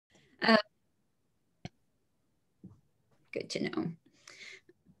Uh, Good to know.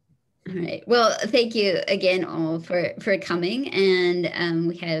 All right. Well, thank you again all for coming. And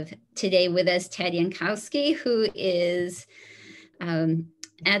we have today with us Ted Yankoski, who is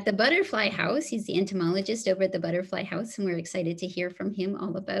at the Butterfly House. He's the entomologist over at the Butterfly House, and we're excited to hear from him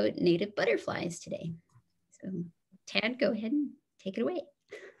all about native butterflies today. So Tad, go ahead and take it away.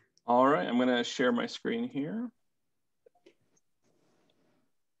 All right, I'm gonna share my screen here.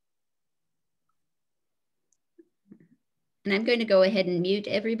 And I'm going to go ahead and mute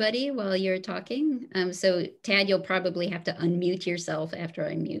everybody while you're talking. So Tad, you'll probably have to unmute yourself after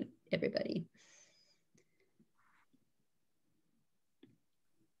I mute everybody.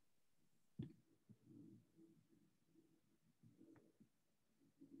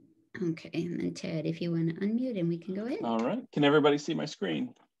 Okay, and then Ted, if you want to unmute and we can go ahead. All right, can everybody see my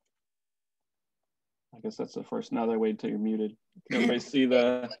screen? I guess that's the first, now that I wait until you're muted. Can everybody see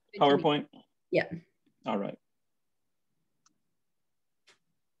the PowerPoint? Yeah. All right.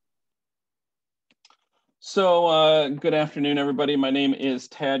 So good afternoon, everybody. My name is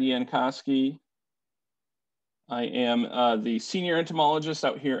Tad Yankoski. I am the senior entomologist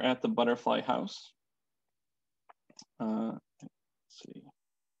out here at the Butterfly House. Let's see,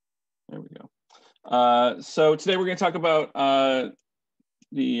 there we go. So today we're going to talk about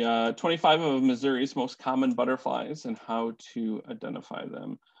the 25 of Missouri's most common butterflies and how to identify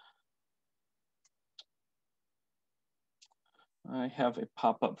them. I have a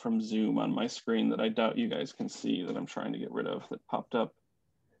pop-up from Zoom on my screen that I doubt you guys can see that I'm trying to get rid of that popped up.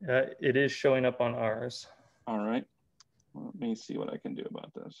 It is showing up on ours. All right, well, let me see what I can do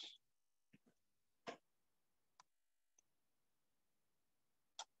about this.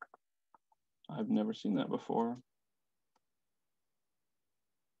 I've never seen that before.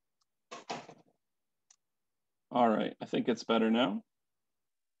 All right, I think it's better now.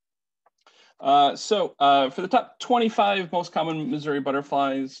 For the top 25 most common Missouri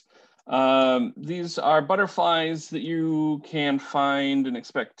butterflies, these are butterflies that you can find and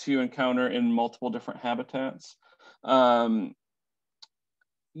expect to encounter in multiple different habitats.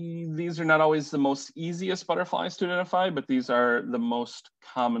 These are not always the most easiest butterflies to identify, but these are the most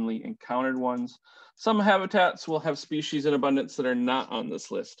commonly encountered ones. Some habitats will have species in abundance that are not on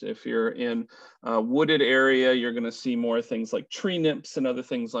this list. If you're in a wooded area, you're going to see more things like tree nymphs and other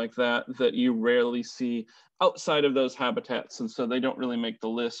things like that that you rarely see outside of those habitats, and so they don't really make the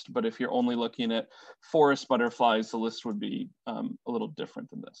list. But if you're only looking at forest butterflies, the list would be a little different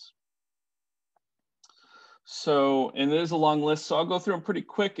than this. So, and it is a long list, so I'll go through them pretty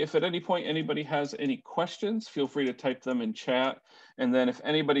quick. If at any point anybody has any questions, feel free to type them in chat. And then if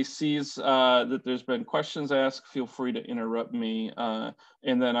anybody sees that there's been questions asked, feel free to interrupt me.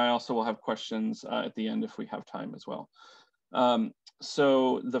 And then I also will have questions at the end if we have time as well.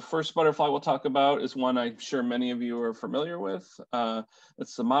 So the first butterfly we'll talk about is one I'm sure many of you are familiar with.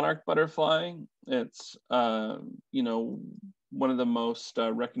 It's the monarch butterfly. It's, you know, one of the most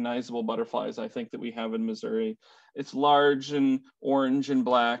recognizable butterflies I think that we have in Missouri. It's large and orange and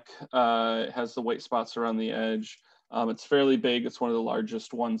black. It has the white spots around the edge. It's fairly big. It's one of the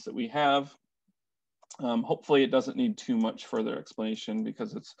largest ones that we have. Hopefully it doesn't need too much further explanation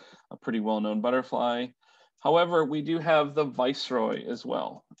because it's a pretty well-known butterfly. However, we do have the viceroy as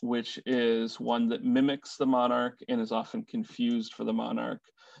well, which is one that mimics the monarch and is often confused for the monarch,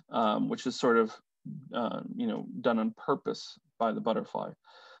 which is sort of you know, done on purpose by the butterfly.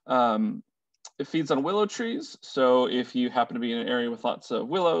 It feeds on willow trees. So if you happen to be in an area with lots of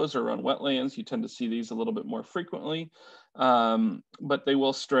willows or around wetlands, you tend to see these a little bit more frequently. But they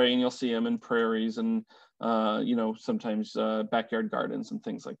will stray, and you'll see them in prairies and you know, sometimes backyard gardens and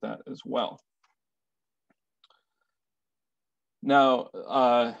things like that as well. Now,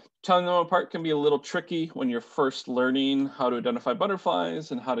 telling them apart can be a little tricky when you're first learning how to identify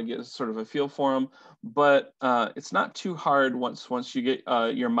butterflies and how to get sort of a feel for them, but it's not too hard once you get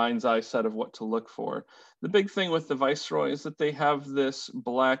your mind's eye set of what to look for. The big thing with the viceroy is that they have this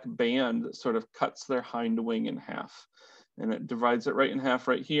black band that sort of cuts their hind wing in half, and it divides it right in half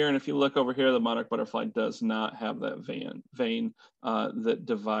right here. And if you look over here, the monarch butterfly does not have that vein that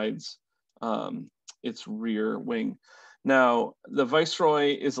divides its rear wing. Now, the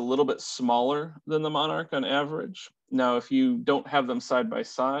viceroy is a little bit smaller than the monarch on average. Now, if you don't have them side by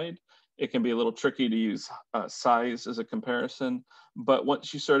side, it can be a little tricky to use size as a comparison. But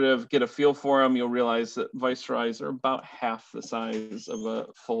once you sort of get a feel for them, you'll realize that viceroys are about half the size of a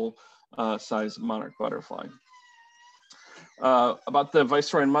full size monarch butterfly. About the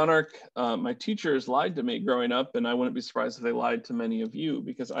Viceroy and Monarch, my teachers lied to me growing up, and I wouldn't be surprised if they lied to many of you,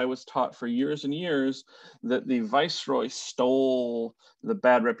 because I was taught for years and years that the Viceroy stole the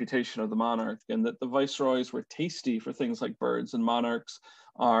bad reputation of the monarch, and that the Viceroys were tasty for things like birds, and monarchs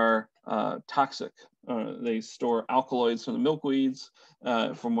are toxic. They store alkaloids from the milkweeds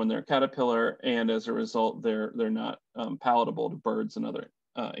from when they're a caterpillar, and as a result, they're not palatable to birds and other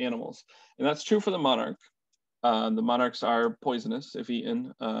animals. And that's true for the monarch. The monarchs are poisonous if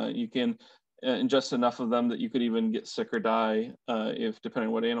eaten. You can ingest enough of them that you could even get sick or die if depending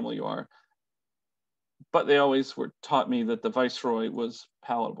on what animal you are. But they always were taught me that the Viceroy was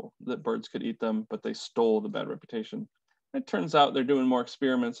palatable, that birds could eat them, but they stole the bad reputation. It turns out they're doing more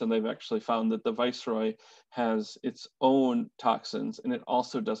experiments, and they've actually found that the Viceroy has its own toxins, and it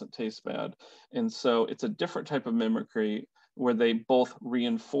also doesn't taste bad. And so it's a different type of mimicry where they both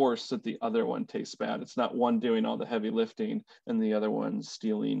reinforce that the other one tastes bad. It's not one doing all the heavy lifting and the other one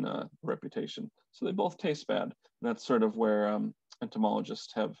stealing reputation. So they both taste bad. And that's sort of where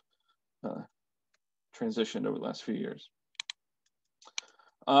entomologists have transitioned over the last few years.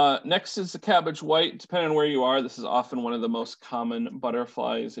 Next is the cabbage white. Depending on where you are, this is often one of the most common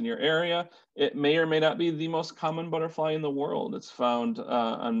butterflies in your area. It may or may not be the most common butterfly in the world. It's found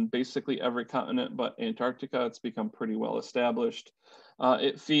on basically every continent but Antarctica. It's become pretty well established.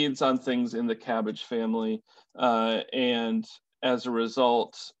 It feeds on things in the cabbage family, and as a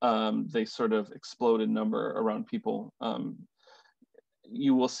result, they sort of explode in number around people.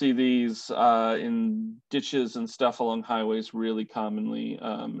 You will see these in ditches and stuff along highways really commonly.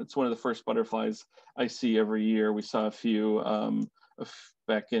 It's one of the first butterflies I see every year. We saw a few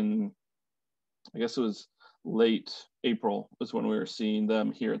back in, I guess it was late April was when we were seeing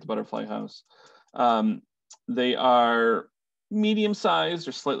them here at the Butterfly House. They are medium-sized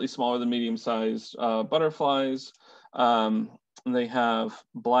or slightly smaller than medium-sized butterflies. They have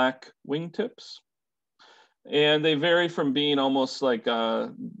black wingtips. And they vary from being almost like,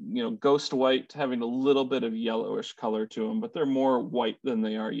 ghost white to having a little bit of yellowish color to them, but they're more white than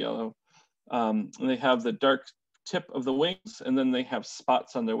they are yellow. And they have the dark tip of the wings, and then they have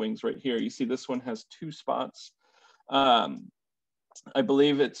spots on their wings right here. You see this one has 2 spots. I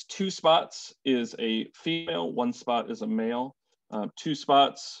believe it's 2 spots is a female, 1 spot is a male. 2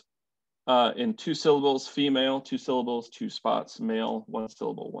 spots in 2 syllables, female, 2 syllables, 2 spots, male, 1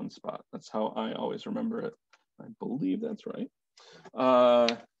 syllable, 1 spot. That's how I always remember it. I believe that's right.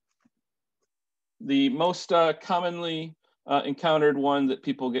 The most commonly encountered one that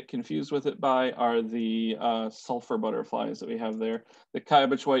people get confused with it by are the sulfur butterflies that we have there. The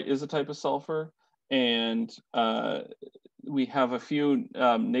cabbage white is a type of sulfur, and we have a few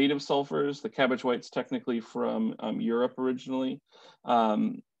native sulfurs. The cabbage white's technically from Europe originally.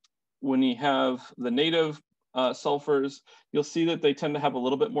 When you have the native sulfurs, you'll see that they tend to have a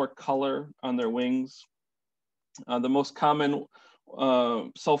little bit more color on their wings. The most common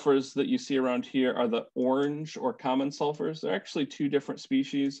sulfurs that you see around here are the orange or common sulfurs. They're actually 2 different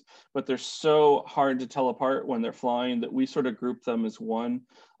species, but they're so hard to tell apart when they're flying that we sort of group them as one.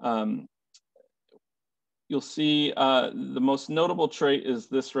 You'll see the most notable trait is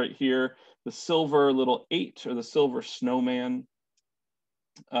this right here, the silver little 8 or the silver snowman.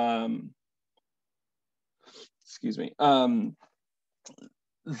 Excuse me.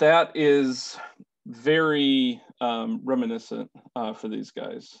 That is very reminiscent for these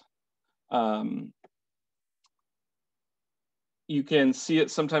guys. You can see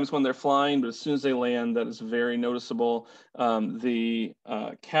it sometimes when they're flying, but as soon as they land, that is very noticeable. The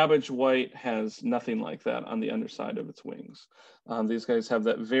cabbage white has nothing like that on the underside of its wings. These guys have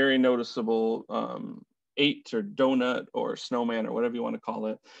that very noticeable 8 or donut or snowman or whatever you want to call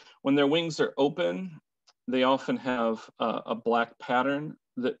it. When their wings are open, they often have a black pattern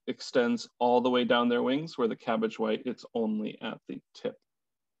that extends all the way down their wings, where the cabbage white, it's only at the tip.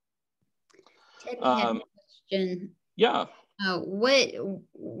 Ted, we have a question. Yeah.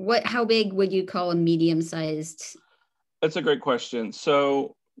 How big would you call a medium-sized? That's a great question.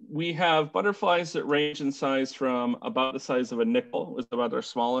 So we have butterflies that range in size from about the size of a nickel, is about our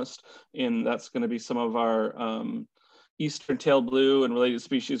smallest, and that's going to be some of our eastern tail blue and related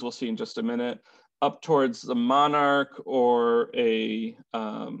species we'll see in just a minute, up towards the monarch or a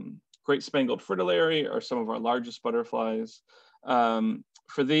great spangled fritillary are some of our largest butterflies.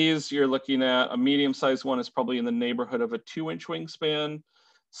 For these, you're looking at a medium-sized one is probably in the neighborhood of a 2-inch wingspan.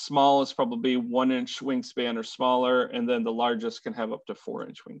 Small is probably 1-inch wingspan or smaller, and then the largest can have up to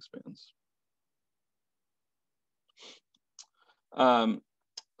 4-inch wingspans.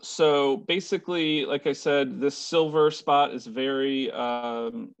 So basically, like I said, this silver spot is very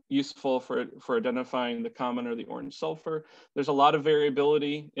useful for identifying the common or the orange sulfur. There's a lot of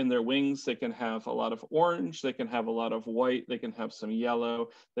variability in their wings. They can have a lot of orange, they can have a lot of white, they can have some yellow,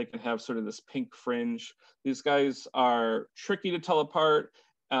 they can have sort of this pink fringe. These guys are tricky to tell apart.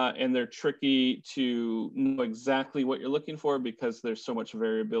 And they're tricky to know exactly what you're looking for because there's so much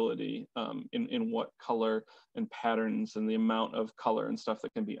variability in what color and patterns and the amount of color and stuff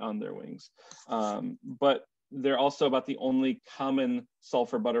that can be on their wings. But they're also about the only common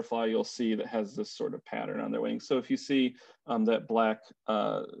sulfur butterfly you'll see that has this sort of pattern on their wings. So if you see that black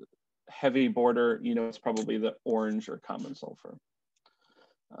heavy border, you know it's probably the orange or common sulfur.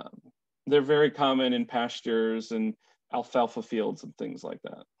 They're very common in pastures and alfalfa fields and things like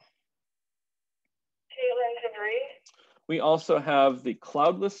that. We also have the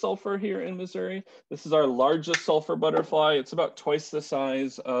cloudless sulfur here in Missouri. This is our largest sulfur butterfly. It's about twice the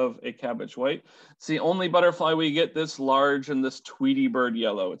size of a cabbage white. It's the only butterfly we get this large and this Tweety bird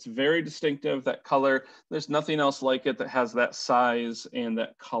yellow. It's very distinctive, that color. There's nothing else like it that has that size and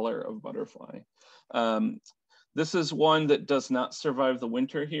that color of butterfly. This is one that does not survive the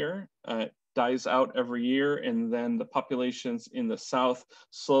winter here. It dies out every year, and then the populations in the south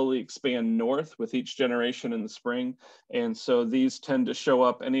slowly expand north with each generation in the spring. And so these tend to show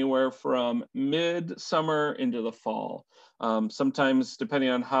up anywhere from mid-summer into the fall. Sometimes, depending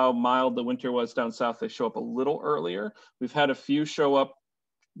on how mild the winter was down south, they show up a little earlier. We've had a few show up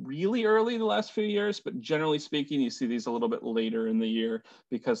really early the last few years, but generally speaking, you see these a little bit later in the year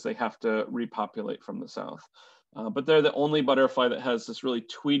because they have to repopulate from the south. But they're the only butterfly that has this really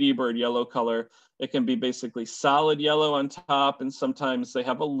Tweety bird yellow color. It can be basically solid yellow on top, and sometimes they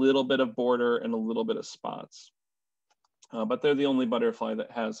have a little bit of border and a little bit of spots. But they're the only butterfly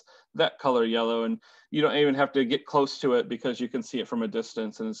that has that color yellow, and you don't even have to get close to it because you can see it from a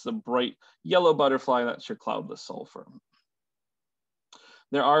distance, and it's the bright yellow butterfly. That's your cloudless sulfur.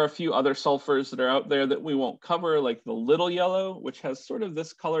 There are a few other sulfurs that are out there that we won't cover, like the little yellow, which has sort of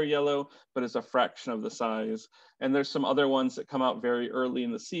this color yellow, but is a fraction of the size. And there's some other ones that come out very early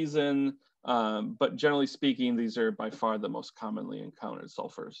in the season. But generally speaking, these are by far the most commonly encountered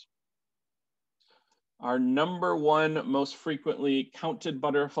sulfurs. Our #1 most frequently counted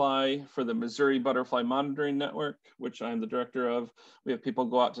butterfly for the Missouri Butterfly Monitoring Network, which I'm the director of. We have people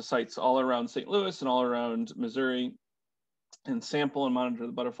go out to sites all around St. Louis and all around Missouri and sample and monitor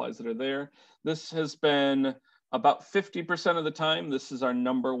the butterflies that are there. This has been about 50% of the time. This is our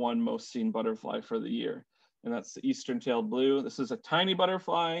 #1 most seen butterfly for the year. And that's the eastern-tailed blue. This is a tiny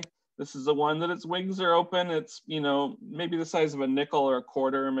butterfly. This is the one that its wings are open. It's, you know, maybe the size of a nickel or a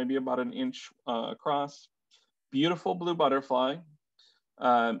quarter, maybe about an inch across. Beautiful blue butterfly.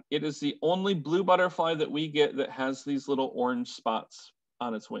 It is the only blue butterfly that we get that has these little orange spots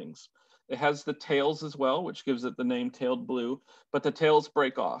on its wings. It has the tails as well, which gives it the name tailed blue, but the tails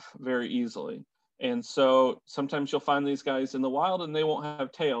break off very easily. And so sometimes you'll find these guys in the wild and they won't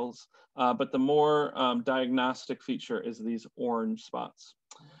have tails, but the more diagnostic feature is these orange spots.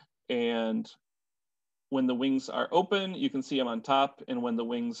 And when the wings are open, you can see them on top. And when the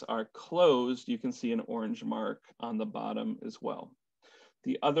wings are closed, you can see an orange mark on the bottom as well.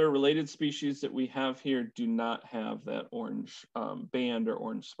 The other related species that we have here do not have that orange band or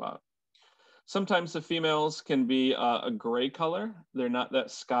orange spot. Sometimes the females can be a gray color. They're not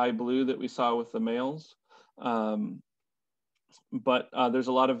that sky blue that we saw with the males. But there's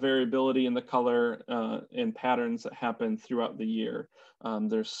a lot of variability in the color and patterns that happen throughout the year.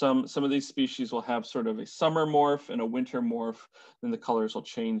 There's some of these species will have sort of a summer morph and a winter morph, and the colors will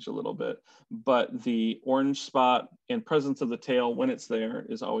change a little bit. But the orange spot and presence of the tail when it's there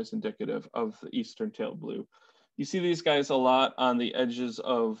is always indicative of the eastern-tailed blue. You see these guys a lot on the edges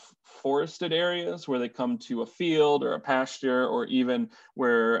of forested areas where they come to a field or a pasture, or even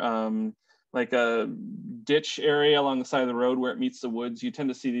where like a ditch area along the side of the road where it meets the woods. You tend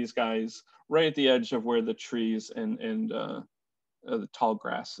to see these guys right at the edge of where the trees and the tall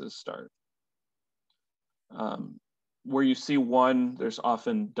grasses start. Where you see one, there's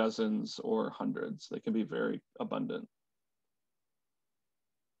often dozens or hundreds. They can be very abundant.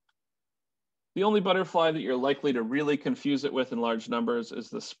 The only butterfly that you're likely to really confuse it with in large numbers is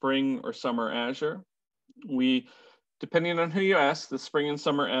the spring or summer azure. Depending on who you ask, the spring and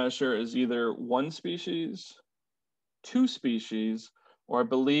summer azure is either 1 species, 2 species, or I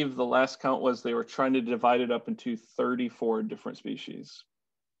believe the last count was they were trying to divide it up into 34 different species.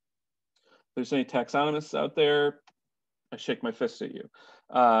 If there's any taxonomists out there, I shake my fist at you.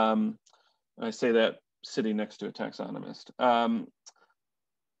 I say that sitting next to a taxonomist.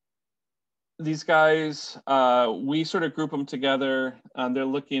 these guys, we sort of group them together. They're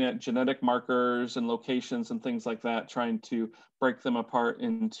looking at genetic markers and locations and things like that, trying to break them apart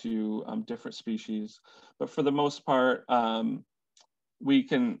into different species. But for the most part, we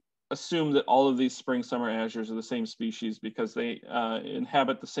can assume that all of these spring summer azures are the same species because they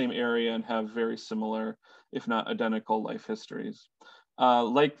inhabit the same area and have very similar, if not identical, life histories.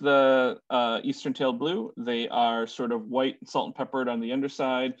 Like the eastern-tailed blue, they are sort of white, salt and peppered on the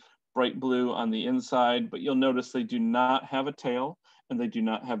underside, bright blue on the inside, but you'll notice they do not have a tail and they do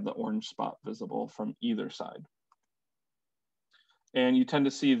not have the orange spot visible from either side. And you tend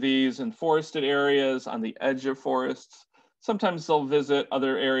to see these in forested areas, on the edge of forests. Sometimes they'll visit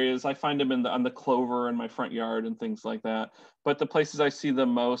other areas. I find them on the clover in my front yard and things like that. But the places I see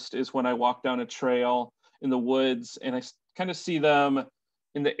them most is when I walk down a trail in the woods and I kind of see them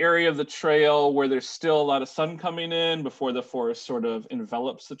in the area of the trail where there's still a lot of sun coming in before the forest sort of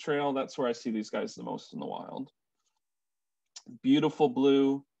envelops the trail. That's where I see these guys the most in the wild. Beautiful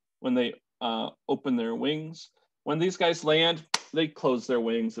blue when they open their wings. When these guys land, they close their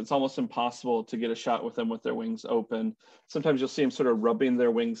wings. It's almost impossible to get a shot with them with their wings open. Sometimes you'll see them sort of rubbing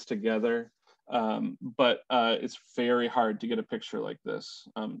their wings together, but it's very hard to get a picture like this.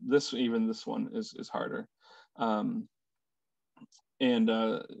 Even this one is harder.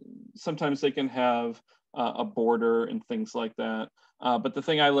 Sometimes they can have a border and things like that. But the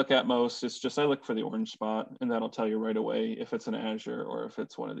thing I look at most is just I look for the orange spot, and that'll tell you right away if it's an azure or if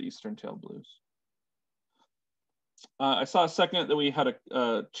it's one of the eastern-tailed blues. I saw a second that we had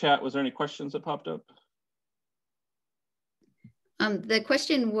a chat. Was there any questions that popped up? The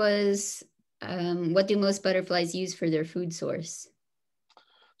question was, what do most butterflies use for their food source?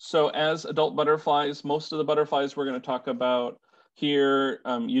 So as adult butterflies, most of the butterflies we're going to talk about here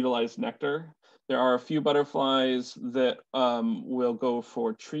utilize nectar. There are a few butterflies that will go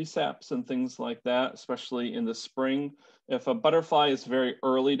for tree saps and things like that, especially in the spring. If a butterfly is very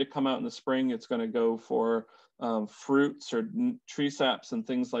early to come out in the spring, it's going to go for fruits or tree saps and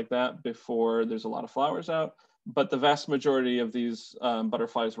things like that before there's a lot of flowers out. But the vast majority of these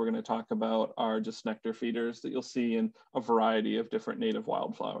butterflies we're going to talk about are just nectar feeders that you'll see in a variety of different native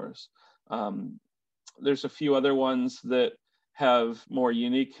wildflowers. There's a few other ones that have more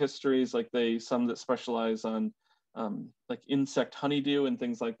unique histories, like some that specialize on like insect honeydew and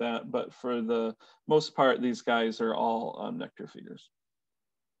things like that. But for the most part, these guys are all nectar feeders.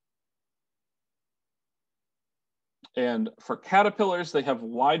 And for caterpillars, they have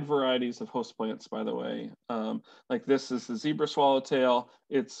wide varieties of host plants, by the way. Like this is the zebra swallowtail.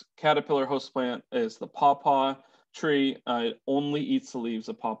 Its caterpillar host plant is the pawpaw tree. It only eats the leaves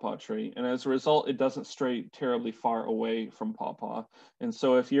of pawpaw tree. And as a result, it doesn't stray terribly far away from pawpaw. And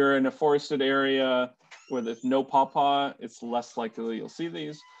so if you're in a forested area where there's no pawpaw, it's less likely you'll see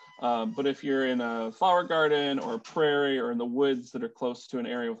these. But if you're in a flower garden or a prairie or in the woods that are close to an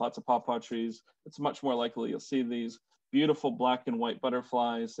area with lots of pawpaw trees, it's much more likely you'll see these beautiful black and white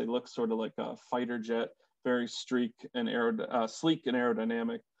butterflies. They look sort of like a fighter jet, very sleek and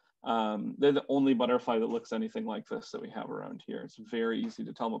aerodynamic. They're the only butterfly that looks anything like this that we have around here. It's very easy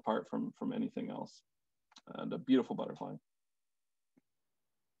to tell them apart from anything else. And a beautiful butterfly.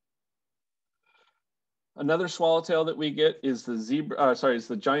 Another swallowtail that we get is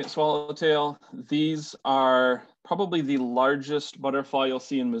the giant swallowtail. These are probably the largest butterfly you'll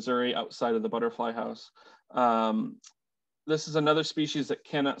see in Missouri outside of the butterfly house. This is another species that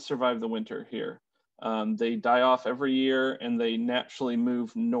cannot survive the winter here. They die off every year and they naturally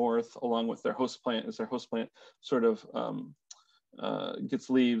move north along with their host plant as their host plant sort of gets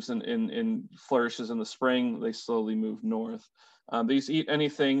leaves and flourishes in the spring. They slowly move north. These eat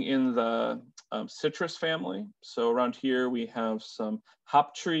anything in the citrus family. So around here we have some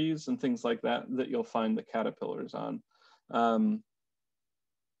hop trees and things like that you'll find the caterpillars on.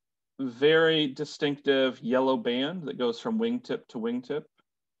 Very distinctive yellow band that goes from wingtip to wingtip.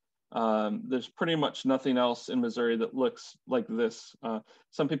 There's pretty much nothing else in Missouri that looks like this.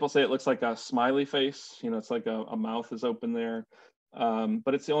 Some people say it looks like a smiley face. You know, it's like a mouth is open there.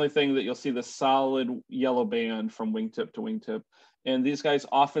 But it's the only thing that you'll see the solid yellow band from wingtip to wingtip. And these guys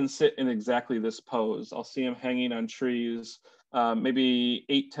often sit in exactly this pose. I'll see them hanging on trees, maybe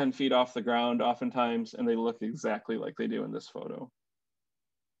 8-10 feet off the ground oftentimes, and they look exactly like they do in this photo.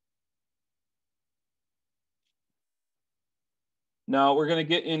 Now we're going to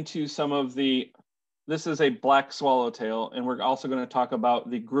get into some of this is a black swallowtail, and we're also going to talk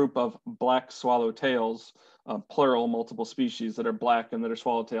about the group of black swallowtails, plural, multiple species that are black and that are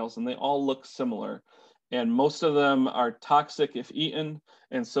swallowtails, and they all look similar. And most of them are toxic if eaten.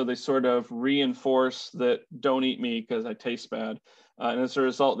 And so they sort of reinforce that don't eat me because I taste bad. And as a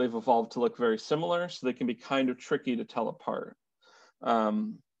result, they've evolved to look very similar. So they can be kind of tricky to tell apart.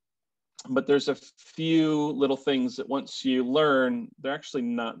 But there's a few little things that once you learn, they're actually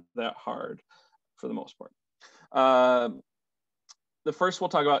not that hard for the most part. The first we'll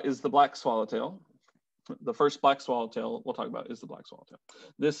talk about is the black swallowtail. The first black swallowtail we'll talk about is the black swallowtail.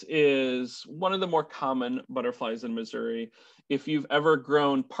 This is one of the more common butterflies in Missouri. If you've ever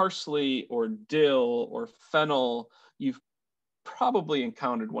grown parsley or dill or fennel, you've probably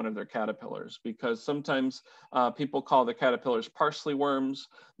encountered one of their caterpillars, because sometimes people call the caterpillars parsley worms.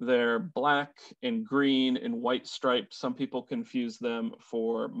 They're black and green and white stripes. Some people confuse them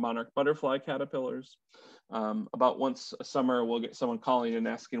for monarch butterfly caterpillars. About once a summer, we'll get someone calling and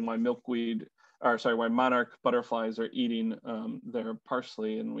asking why why monarch butterflies are eating their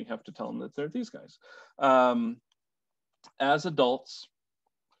parsley, and we have to tell them that they're these guys. As adults,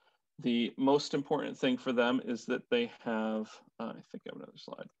 the most important thing for them is that they have, I think I have another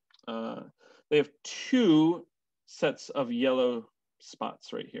slide. They have 2 sets of yellow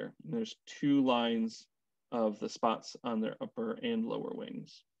spots right here. And there's 2 lines of the spots on their upper and lower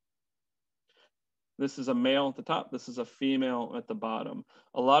wings. This is a male at the top. This is a female at the bottom.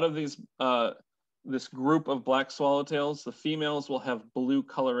 A lot of these, this group of black swallowtails, the females will have blue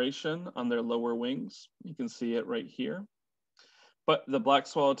coloration on their lower wings. You can see it right here. But the black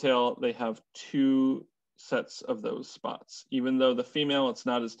swallowtail, they have 2 sets of those spots. Even though the female, it's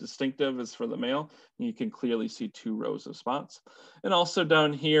not as distinctive as for the male, you can clearly see 2 rows of spots. And also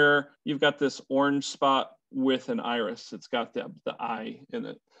down here, you've got this orange spot with an iris. It's got the eye in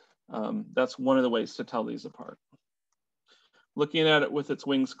it. That's one of the ways to tell these apart. Looking at it with its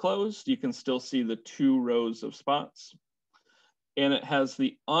wings closed, you can still see the 2 rows of spots. And it has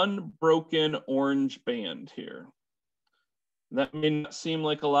the unbroken orange band here. That may not seem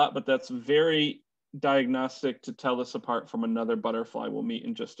like a lot, but that's very diagnostic to tell this apart from another butterfly we'll meet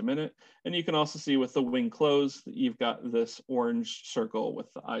in just a minute. And you can also see with the wing closed, you've got this orange circle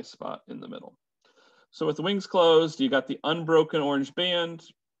with the eye spot in the middle. So with the wings closed, you got the unbroken orange band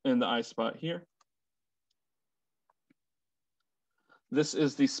and the eye spot here. This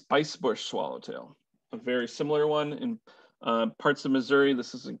is the spicebush swallowtail, a very similar one in parts of Missouri.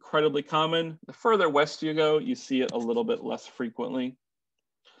 This is incredibly common. The further west you go, you see it a little bit less frequently.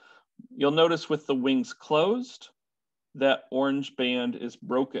 You'll notice with the wings closed, that orange band is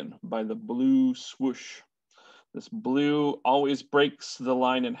broken by the blue swoosh. This blue always breaks the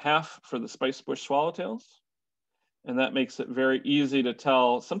line in half for the spicebush swallowtails. And that makes it very easy to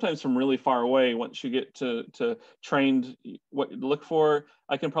tell, sometimes from really far away. Once you get to trained what you look for,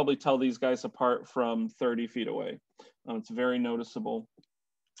 I can probably tell these guys apart from 30 feet away. It's very noticeable.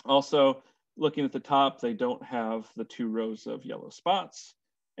 Also, looking at the top, they don't have the 2 rows of yellow spots,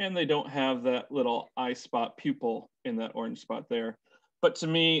 and they don't have that little eye spot pupil in that orange spot there. But to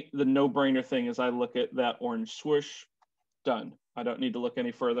me, the no-brainer thing is I look at that orange swoosh, done. I don't need to look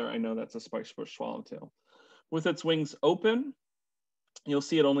any further. I know that's a spicebush swallowtail. With its wings open, you'll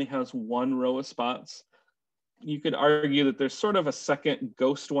see it only has 1 row of spots. You could argue that there's sort of a second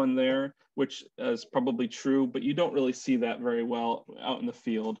ghost one there, which is probably true, but you don't really see that very well out in the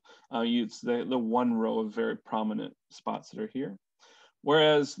field. It's the 1 row of very prominent spots that are here.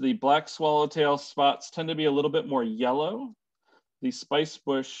 Whereas the black swallowtail spots tend to be a little bit more yellow. The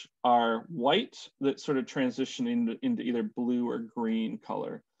spicebush are white that sort of transition into either blue or green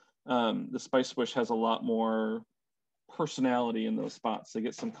color. The spicebush has a lot more personality in those spots. They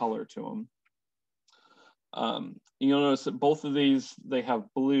get some color to them. You'll notice that both of these, they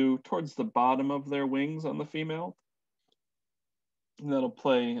have blue towards the bottom of their wings on the female. And that'll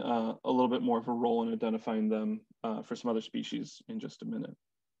play a little bit more of a role in identifying them for some other species in just a minute.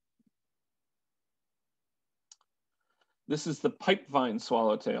 This is the pipevine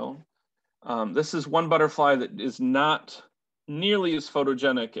swallowtail. This is one butterfly that is not nearly as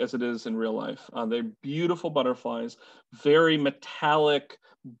photogenic as it is in real life. They're beautiful butterflies, very metallic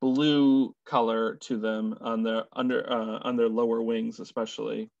blue color to them on their on their lower wings,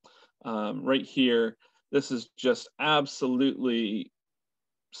 especially. Right here, this is just absolutely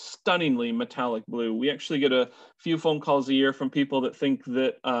stunningly metallic blue. We actually get a few phone calls a year from people that think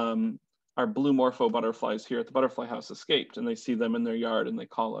that our blue morpho butterflies here at the Butterfly House escaped, and they see them in their yard and they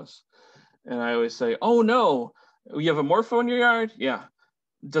call us. And I always say, oh no, you have a morpho in your yard? Yeah.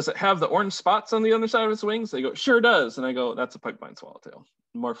 Does it have the orange spots on the other side of its wings? They go, sure does. And I go, that's a pipevine swallowtail.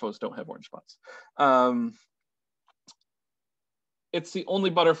 Morphos don't have orange spots. It's the only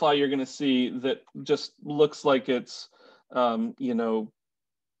butterfly you're going to see that just looks like it's, you know,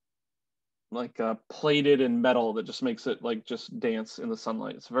 plated in metal that just makes it like just dance in the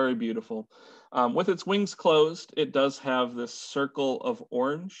sunlight. It's very beautiful. With its wings closed, it does have this circle of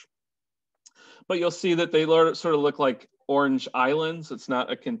orange, but you'll see that they sort of look like orange islands. It's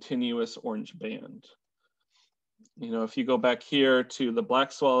not a continuous orange band. You know, if you go back here to the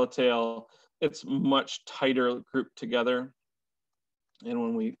black swallowtail, it's much tighter grouped together. And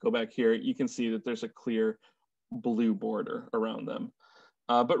when we go back here, you can see that there's a clear blue border around them.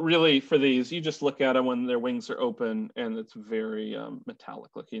 But really for these, you just look at them when their wings are open and it's very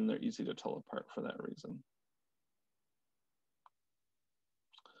metallic looking. They're easy to tell apart for that reason.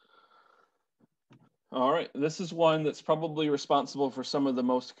 All right, this is one that's probably responsible for some of the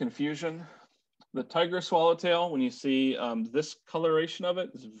most confusion. The tiger swallowtail, when you see this coloration of it,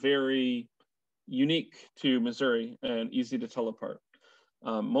 is very unique to Missouri and easy to tell apart.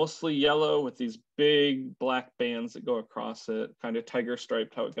 Mostly yellow with these big black bands that go across it, kind of tiger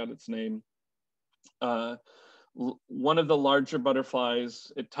striped, how it got its name. One of the larger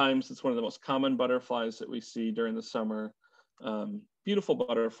butterflies, at times it's one of the most common butterflies that we see during the summer. Beautiful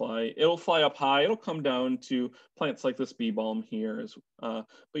butterfly. It'll fly up high. It'll come down to plants like this bee balm here, but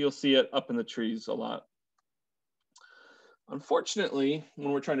you'll see it up in the trees a lot. Unfortunately,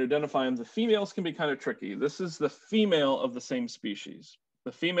 when we're trying to identify them, the females can be kind of tricky. This is the female of the same species.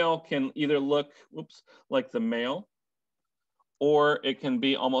 The female can either look, like the male, or it can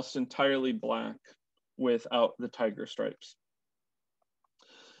be almost entirely black without the tiger stripes.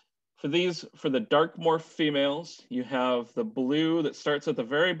 For the dark morph females, you have the blue that starts at the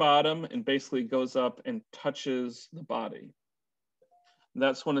very bottom and basically goes up and touches the body.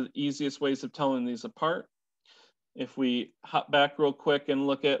 That's one of the easiest ways of telling these apart. If we hop back real quick and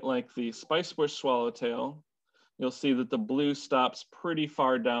look at like the spice bush swallowtail, you'll see that the blue stops pretty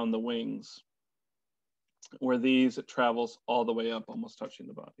far down the wings, where these, it travels all the way up, almost touching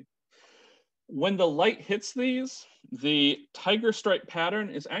the body. When the light hits these, the tiger stripe pattern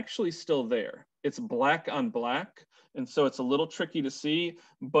is actually still there. It's black on black, and so it's a little tricky to see,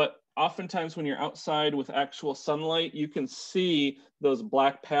 but oftentimes when you're outside with actual sunlight, you can see those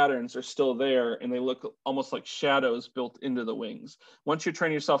black patterns are still there and they look almost like shadows built into the wings. Once you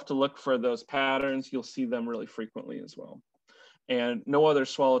train yourself to look for those patterns, you'll see them really frequently as well. And no other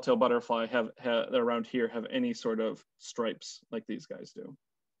swallowtail butterfly around here have any sort of stripes like these guys do.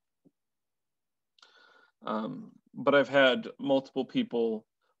 But I've had multiple people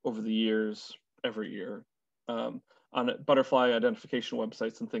over the years, every year, on butterfly identification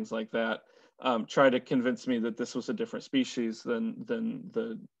websites and things like that, try to convince me that this was a different species than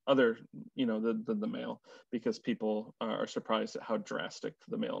the other, than the male, because people are surprised at how drastic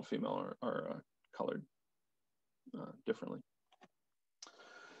the male and female are colored differently.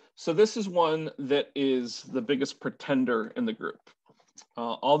 So this is one that is the biggest pretender in the group.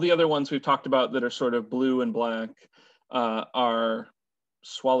 All the other ones we've talked about that are sort of blue and black are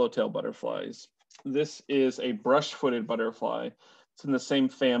swallowtail butterflies. This is a brush-footed butterfly. It's in the same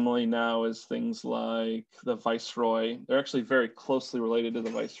family now as things like the viceroy. They're actually very closely related to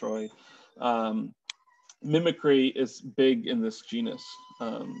the viceroy. Mimicry is big in this genus.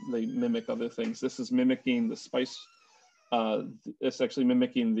 They mimic other things. This is mimicking the spice. It's actually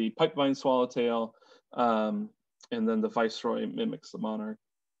mimicking the pipevine swallowtail. And then the viceroy mimics the monarch.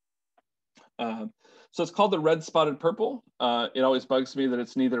 So it's called the red spotted purple. It always bugs me that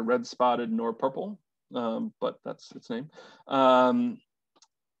it's neither red spotted nor purple, but that's its name.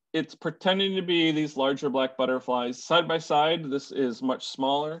 It's pretending to be these larger black butterflies. Side by side, this is much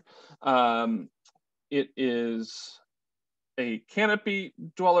smaller. It is a canopy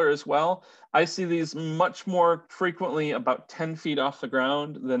dweller as well. I see these much more frequently about 10 feet off the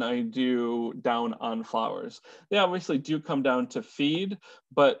ground than I do down on flowers. They obviously do come down to feed,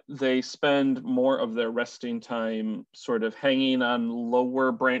 but they spend more of their resting time sort of hanging on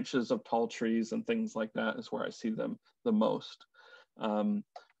lower branches of tall trees and things like that is where I see them the most.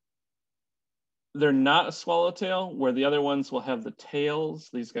 They're not a swallowtail, where the other ones will have the tails.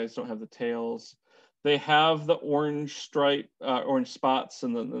 These guys don't have the tails. They have the orange stripe, orange spots,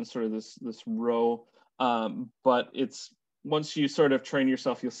 and then sort of this row. But it's, once you sort of train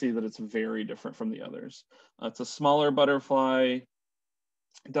yourself, you'll see that it's very different from the others. It's a smaller butterfly,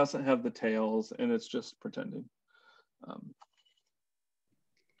 it doesn't have the tails, and it's just pretending.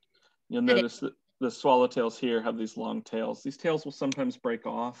 You'll notice that the swallowtails here have these long tails. These tails will sometimes break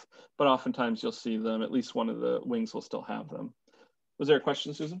off, but oftentimes you'll see them, at least one of the wings will still have them. Was there a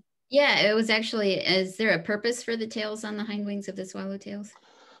question, Susan? Yeah, it was actually, is there a purpose for the tails on the hind wings of the swallowtails?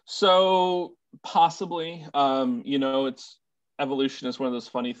 So possibly, it's evolution is one of those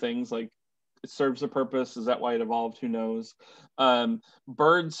funny things. Like it serves a purpose. Is that why it evolved? Who knows?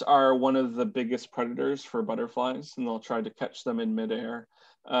 Birds are one of the biggest predators for butterflies, and they'll try to catch them in midair.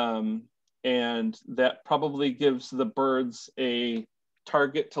 And that probably gives the birds a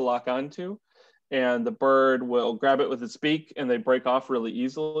target to lock onto, and the bird will grab it with its beak and they break off really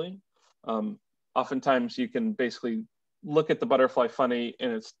easily. Oftentimes you can basically look at the butterfly funny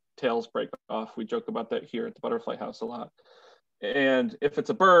and its tails break off. We joke about that here at the butterfly house a lot. And if it's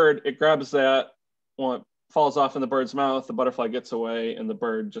a bird, it grabs that, well, it falls off in the bird's mouth, the butterfly gets away, and the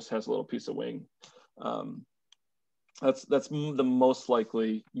bird just has a little piece of wing. That's the most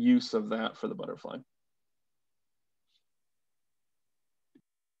likely use of that for the butterfly.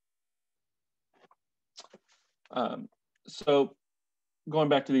 So going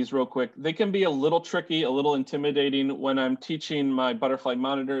back to these real quick, they can be a little tricky, a little intimidating when I'm teaching my butterfly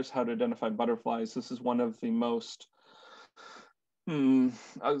monitors how to identify butterflies. This is one of the most, a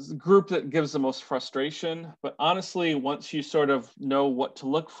group that gives the most frustration. But honestly, once you sort of know what to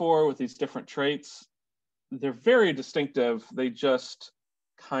look for with these different traits, they're very distinctive. They just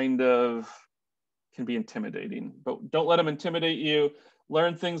kind of can be intimidating, but don't let them intimidate you.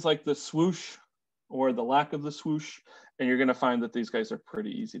 Learn things like the swoosh or the lack of the swoosh, and you're going to find that these guys are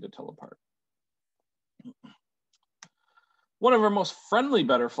pretty easy to tell apart. One of our most friendly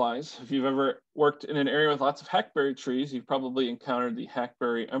butterflies, if you've ever worked in an area with lots of hackberry trees, you've probably encountered the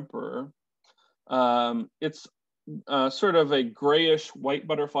hackberry emperor. It's sort of a grayish white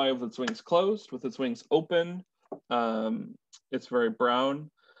butterfly with its wings closed, with its wings open. It's very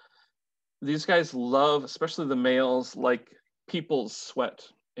brown. These guys love, especially the males, like people's sweat,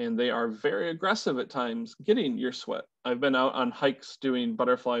 and they are very aggressive at times getting your sweat. I've been out on hikes doing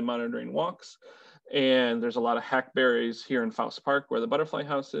butterfly monitoring walks, and there's a lot of hackberries here in Faust Park where the butterfly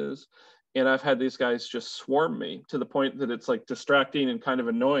house is. And I've had these guys just swarm me to the point that it's like distracting and kind of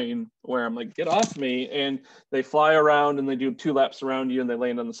annoying, where I'm like, get off me. And they fly around and they do 2 laps around you and they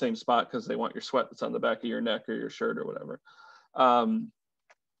land on the same spot because they want your sweat that's on the back of your neck or your shirt or whatever.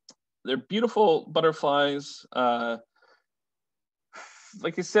 They're beautiful butterflies.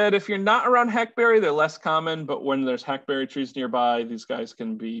 Like I said, if you're not around hackberry, they're less common, but when there's hackberry trees nearby, these guys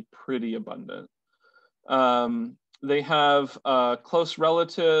can be pretty abundant. They have a close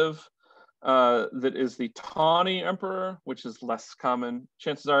relative that is the tawny emperor, which is less common.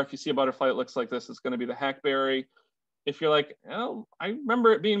 Chances are, if you see a butterfly that looks like this, it's going to be the hackberry. If you're like, oh, I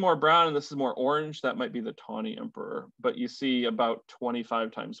remember it being more brown and this is more orange, that might be the tawny emperor. But you see about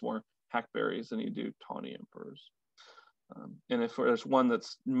 25 times more hackberries than you do tawny emperors. And if there's one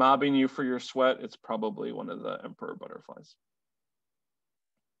that's mobbing you for your sweat, it's probably one of the emperor butterflies.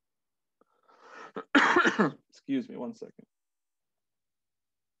 Excuse me, one second.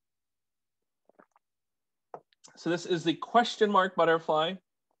 So this is the question mark butterfly.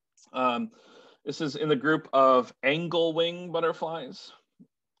 This is in the group of angle wing butterflies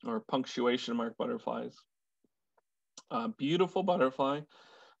or punctuation mark butterflies. Beautiful butterfly.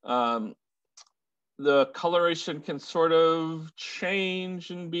 The coloration can sort of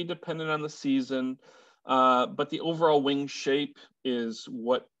change and be dependent on the season, but the overall wing shape is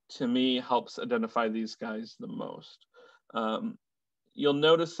what, to me, helps identify these guys the most. You'll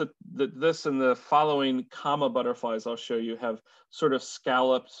notice that this and the following comma butterflies I'll show you have sort of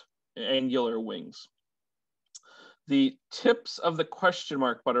scalloped angular wings. The tips of the question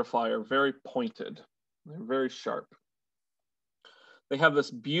mark butterfly are very pointed. They're very sharp. They have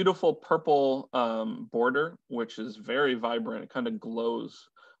this beautiful purple border, which is very vibrant. It kind of glows.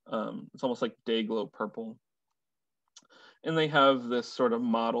 It's almost like day glow purple. And they have this sort of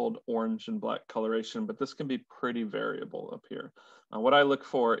mottled orange and black coloration, but this can be pretty variable up here. What I look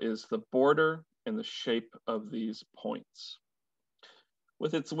for is the border and the shape of these points.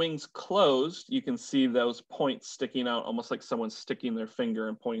 With its wings closed, you can see those points sticking out almost like someone's sticking their finger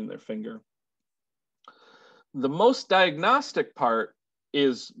and pointing their finger. The most diagnostic part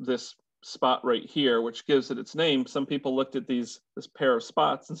is this spot right here, which gives it its name. Some people looked at this pair of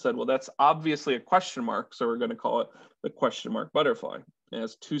spots and said, well, that's obviously a question mark, so we're going to call it the question mark butterfly. It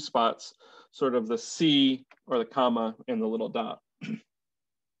has 2 spots, sort of the C or the comma and the little dot.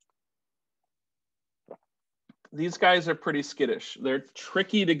 These guys are pretty skittish. They're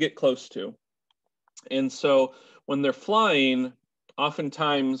tricky to get close to. And so when they're flying,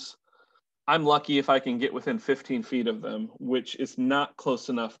 oftentimes I'm lucky if I can get within 15 feet of them, which is not close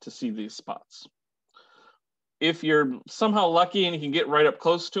enough to see these spots. If you're somehow lucky and you can get right up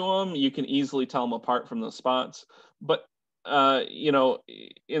close to them, you can easily tell them apart from the spots. But you know,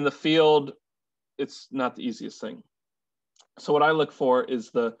 in the field, it's not the easiest thing. So what I look for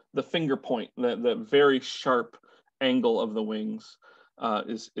is the finger point, the very sharp angle of the wings.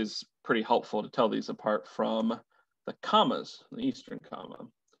 is pretty helpful to tell these apart from the commas, the eastern comma.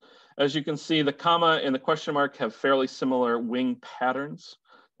 As you can see, the comma and the question mark have fairly similar wing patterns.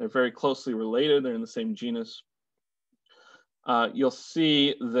 They're very closely related. They're in the same genus. You'll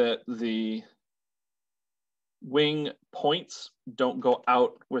see that the wing points don't go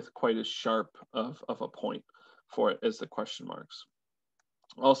out with quite as sharp of a point for it as the question marks.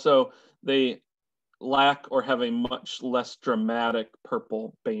 Also, they lack or have a much less dramatic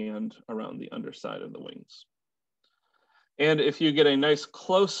purple band around the underside of the wings. And if you get a nice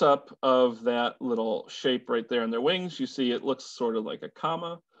close-up of that little shape right there in their wings, you see it looks sort of like a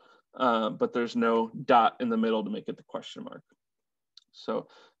comma, but there's no dot in the middle to make it the question mark. So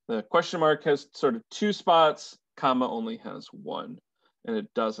the question mark has sort of 2 spots, comma only has 1, and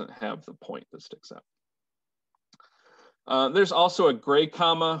it doesn't have the point that sticks out. There's also a gray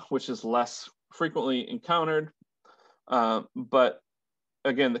comma, which is less frequently encountered. But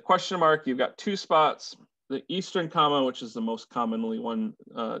again, the question mark, you've got 2 spots. The eastern comma, which is the most commonly one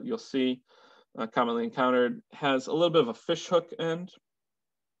you'll see, commonly encountered, has a little bit of a fishhook end.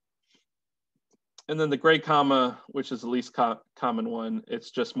 And then the gray comma, which is the least common one,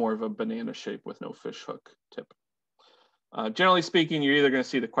 it's just more of a banana shape with no fishhook tip. Generally speaking, you're either going to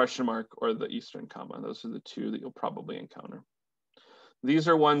see the question mark or the eastern comma. Those are the 2 that you'll probably encounter. These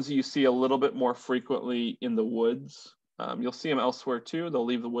are ones you see a little bit more frequently in the woods. You'll see them elsewhere too. They'll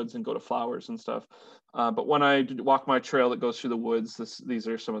leave the woods and go to flowers and stuff. But when I walk my trail that goes through the woods, these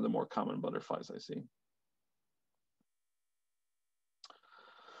are some of the more common butterflies I see.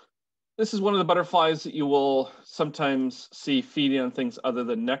 This is one of the butterflies that you will sometimes see feeding on things other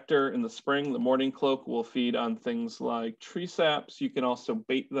than nectar in the spring. The mourning cloak will feed on things like tree saps. You can also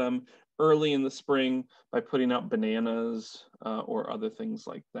bait them early in the spring by putting out bananas or other things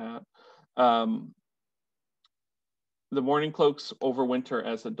like that. The mourning cloaks overwinter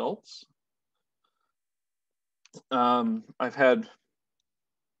as adults. I've had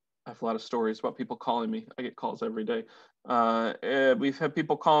a lot of stories about people calling me. I get calls every day. We've had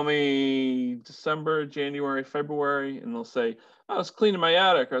people call me December, January, February, and they'll say, I was cleaning my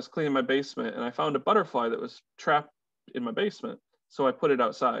attic, or I was cleaning my basement, and I found a butterfly that was trapped in my basement. So I put it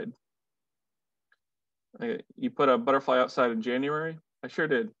outside. You put a butterfly outside in January? I sure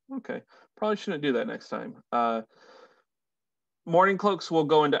did. Okay, probably shouldn't do that next time. Mourning cloaks will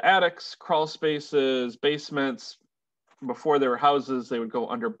go into attics, crawl spaces, basements. Before there were houses, they would go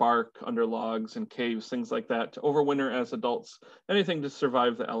under bark, under logs and caves, things like that, to overwinter as adults, anything to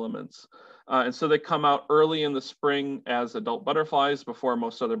survive the elements. And so they come out early in the spring as adult butterflies before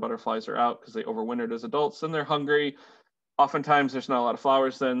most other butterflies are out because they overwintered as adults. Then they're hungry. Oftentimes there's not a lot of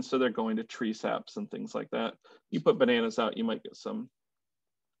flowers then, so they're going to tree saps and things like that. You put bananas out, you might get some.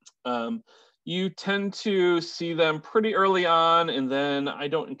 You tend to see them pretty early on, and then I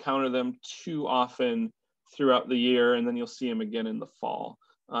don't encounter them too often throughout the year, and then you'll see them again in the fall.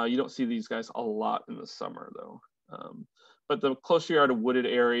 You don't see these guys a lot in the summer though. But the closer you are to wooded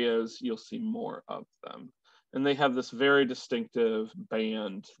areas, you'll see more of them. And they have this very distinctive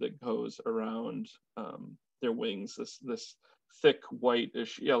band that goes around their wings, this thick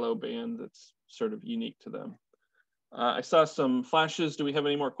whitish yellow band that's sort of unique to them. I saw some flashes. Do we have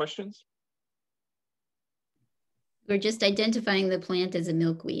any more questions? We're just identifying the plant as a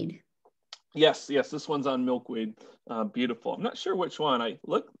milkweed. Yes, this one's on milkweed. Beautiful. I'm not sure which one.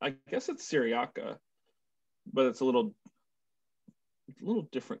 I guess it's Syriaca, but it's a little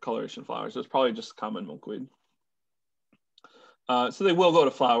different coloration flowers. It's probably just common milkweed. So they will go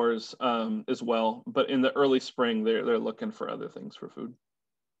to flowers as well, but in the early spring, they're looking for other things for food.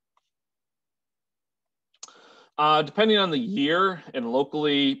 Depending on the year and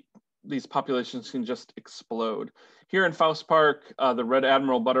locally, these populations can just explode. Here in Faust Park, the red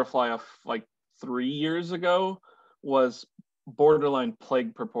admiral butterfly of like 3 years ago was borderline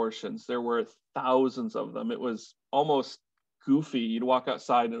plague proportions. There were thousands of them. It was almost goofy. You'd walk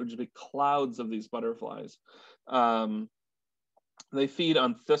outside and it would just be clouds of these butterflies. They feed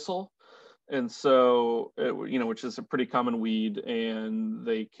on thistle, and so which is a pretty common weed, and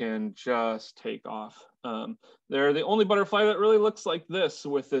they can just take off. They're the only butterfly that really looks like this,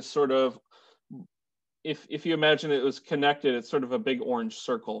 with this sort of, if you imagine it was connected, it's sort of a big orange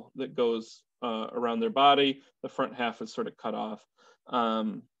circle that goes around their body. The front half is sort of cut off,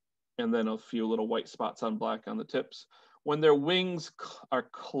 and then a few little white spots on black on the tips. When their wings are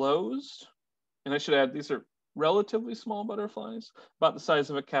closed, and I should add, these are relatively small butterflies, about the size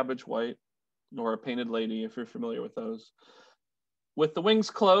of a cabbage white or a painted lady, if you're familiar with those. With the wings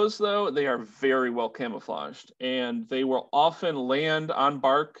closed, though, they are very well camouflaged, and they will often land on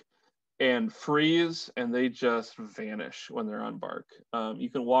bark and freeze, and they just vanish when they're on bark. You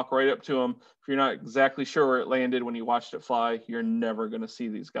can walk right up to them. If you're not exactly sure where it landed when you watched it fly, you're never going to see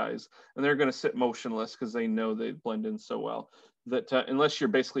these guys. And they're going to sit motionless because they know they blend in so well that unless you're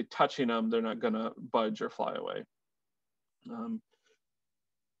basically touching them, they're not going to budge or fly away.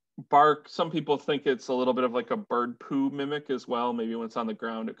 Bark, some people think it's a little bit of like a bird poo mimic as well. Maybe when it's on the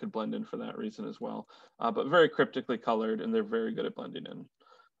ground, it could blend in for that reason as well. But very cryptically colored, and they're very good at blending in.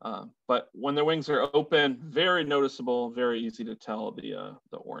 But when their wings are open, very noticeable, very easy to tell the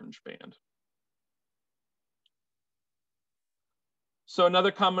orange band. So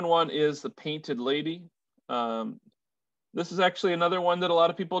another common one is the painted lady. This is actually another one that a lot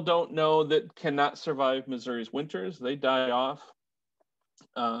of people don't know that cannot survive Missouri's winters. They die off.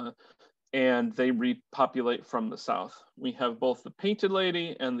 And they repopulate from the south. We have both the painted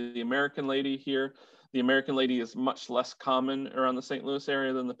lady and the American lady here. The American lady is much less common around the St. Louis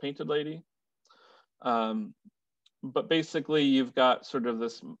area than the painted lady. But basically you've got sort of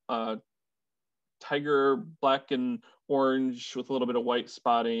this tiger black and orange with a little bit of white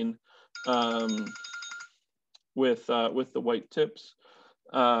spotting with the white tips.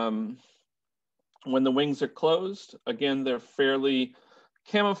 When the wings are closed, again, they're fairly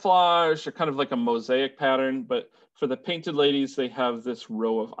camouflage or kind of like a mosaic pattern, but for the painted ladies, they have this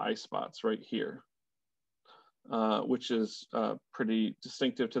row of eye spots right here, which is pretty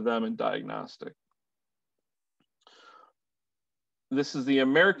distinctive to them and diagnostic. This is the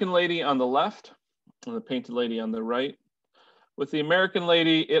American lady on the left and the painted lady on the right. With the American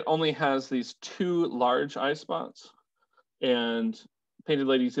lady, it only has these 2 large eye spots, and painted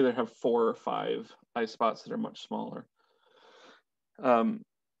ladies either have 4 or 5 eye spots that are much smaller.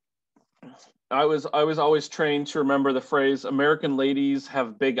 I was always trained to remember the phrase, American ladies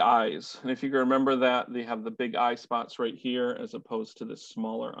have big eyes. And if you can remember that, they have the big eye spots right here as opposed to the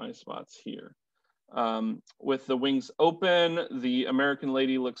smaller eye spots here. With the wings open, the American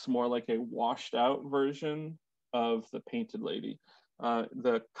lady looks more like a washed out version of the painted lady.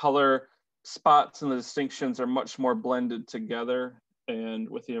 The color spots and the distinctions are much more blended together. And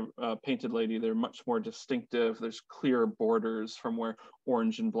with the painted lady, they're much more distinctive. There's clear borders from where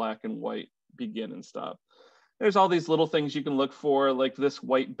orange and black and white begin and stop. There's all these little things you can look for, like this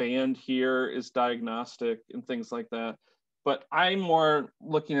white band here is diagnostic and things like that. But I'm more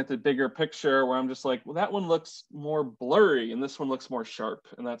looking at the bigger picture where I'm just like, well, that one looks more blurry and this one looks more sharp.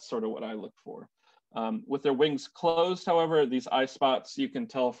 And that's sort of what I look for. With their wings closed, however, these eye spots, you can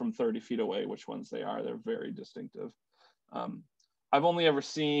tell from 30 feet away which ones they are. They're very distinctive. I've only ever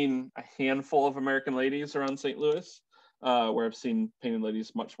seen a handful of American ladies around St. Louis, where I've seen painted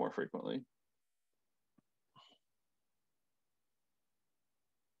ladies much more frequently.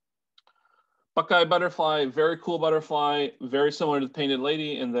 Buckeye butterfly, very cool butterfly, very similar to the painted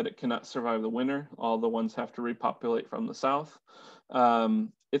lady in that it cannot survive the winter. All the ones have to repopulate from the south.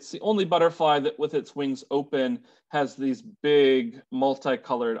 It's the only butterfly that with its wings open has these big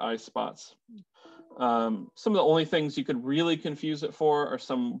multicolored eye spots. Some of the only things you could really confuse it for are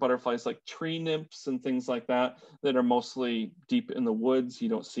some butterflies like tree nymphs and things like that that are mostly deep in the woods. You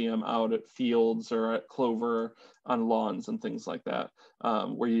don't see them out at fields or at clover on lawns and things like that,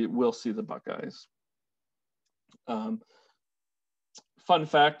 where you will see the buckeyes. Fun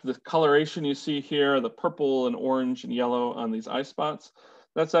fact, the coloration you see here, the purple and orange and yellow on these eye spots,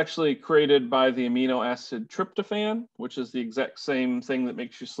 that's actually created by the amino acid tryptophan, which is the exact same thing that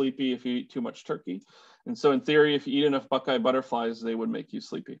makes you sleepy if you eat too much turkey. And so in theory, if you eat enough buckeye butterflies, they would make you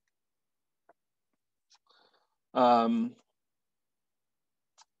sleepy. But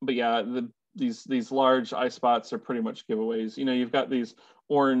yeah, these large eye spots are pretty much giveaways. You know, you've got these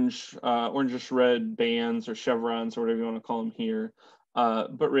orangish red bands or chevrons or whatever you want to call them here.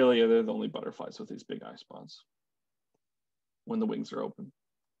 But really, they're the only butterflies with these big eye spots when the wings are open.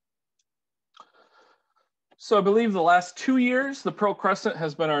 So I believe the last 2 years, the pearl crescent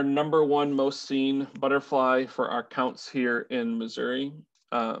has been our #1 most seen butterfly for our counts here in Missouri.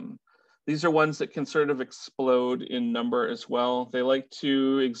 These are ones that can sort of explode in number as well. They like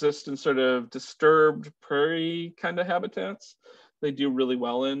to exist in sort of disturbed prairie kind of habitats. They do really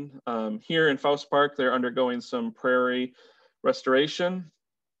well in. Here in Faust Park, they're undergoing some prairie restoration.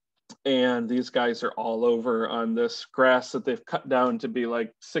 And these guys are all over on this grass that they've cut down to be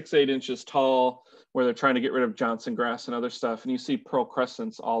like 6-8 inches tall, where they're trying to get rid of Johnson grass and other stuff. And you see pearl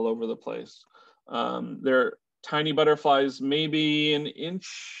crescents all over the place. They're tiny butterflies, maybe an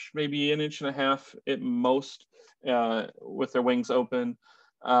inch, maybe an inch and a half at most, with their wings open.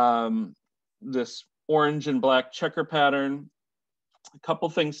 This orange and black checker pattern. A couple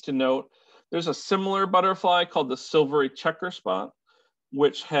things to note. There's a similar butterfly called the silvery checker spot.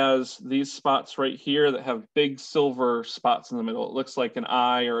 which has these spots right here that have big silver spots in the middle. It looks like an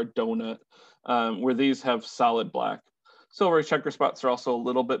eye or a donut, where these have solid black. Silvery checker spots are also a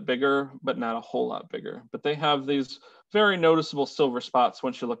little bit bigger, but not a whole lot bigger. But they have these very noticeable silver spots.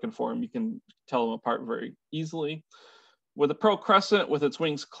 Once you're looking for them, you can tell them apart very easily. With a pearl crescent with its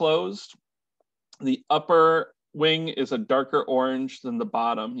wings closed, the upper wing is a darker orange than the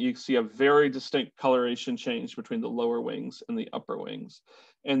bottom. You see a very distinct coloration change between the lower wings and the upper wings.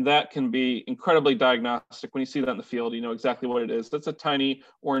 And that can be incredibly diagnostic. When you see that in the field, you know exactly what it is. That's a tiny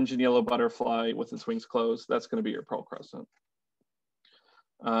orange and yellow butterfly with its wings closed. That's going to be your pearl crescent.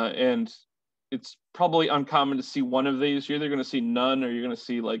 And it's probably uncommon to see one of these. You're either going to see none or you're going to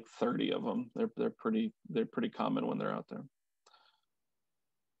see like 30 of them. They're pretty common when they're out there.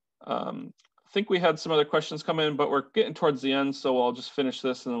 I think we had some other questions come in, but we're getting towards the end, so I'll just finish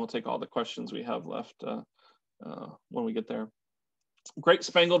this and then we'll take all the questions we have left when we get there. Great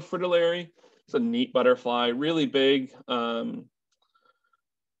spangled fritillary. It's a neat butterfly, really big.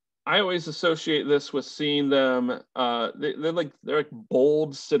 I always associate this with seeing them, they're like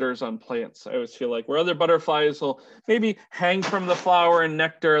bold sitters on plants. I always feel like where other butterflies will maybe hang from the flower and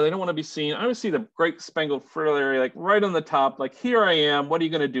nectar, they don't want to be seen. I always see the great spangled fritillary like right on the top, like here I am, what are you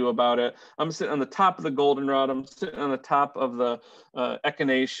going to do about it? I'm sitting on the top of the goldenrod, I'm sitting on the top of the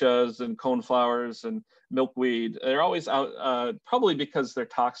echinaceas and coneflowers and milkweed. They're always out, probably because they're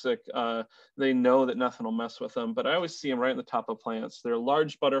toxic. They know that nothing will mess with them, but I always see them right in the top of plants. They're a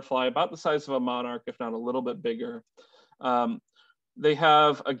large butterfly, about the size of a monarch, if not a little bit bigger. They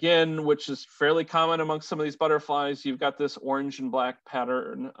have, again, which is fairly common amongst some of these butterflies, you've got this orange and black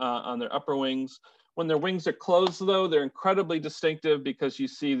pattern on their upper wings. When their wings are closed, though, they're incredibly distinctive because you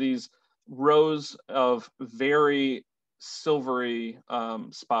see these rows of very silvery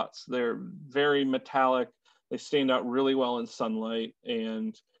spots. They're very metallic. They stand out really well in sunlight,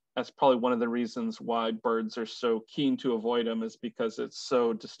 and that's probably one of the reasons why birds are so keen to avoid them, is because it's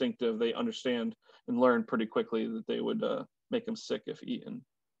so distinctive. They understand and learn pretty quickly that they would make them sick if eaten.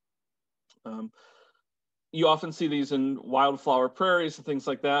 You often see these in wildflower prairies and things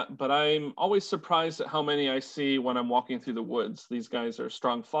like that, but I'm always surprised at how many I see when I'm walking through the woods. These guys are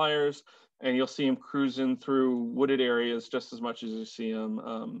strong flyers, and you'll see them cruising through wooded areas just as much as you see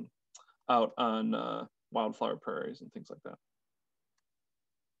them out on wildflower prairies and things like that.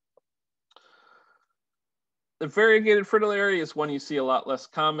 The variegated fritillary is one you see a lot less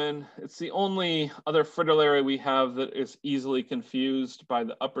common. It's the only other fritillary we have that is easily confused by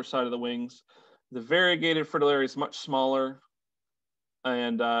the upper side of the wings. The variegated fritillary is much smaller,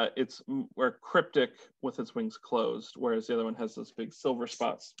 and it's more cryptic with its wings closed, whereas the other one has those big silver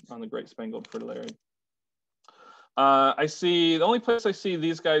spots on the great spangled fritillary. The only place I see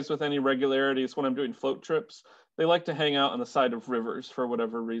these guys with any regularity is when I'm doing float trips. They like to hang out on the side of rivers for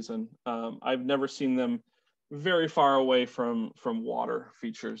whatever reason. I've never seen them very far away from water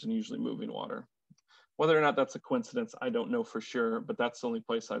features and usually moving water. Whether or not that's a coincidence, I don't know for sure, but that's the only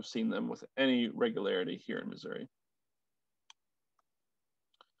place I've seen them with any regularity here in Missouri.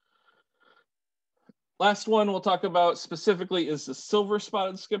 Last one we'll talk about specifically is the silver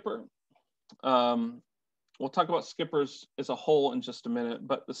spotted skipper. We'll talk about skippers as a whole in just a minute,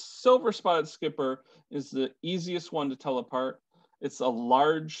 but the silver spotted skipper is the easiest one to tell apart. It's a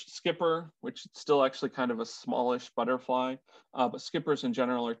large skipper, which is still actually kind of a smallish butterfly, but skippers in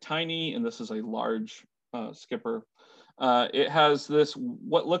general are tiny, and this is a large skipper. It has this,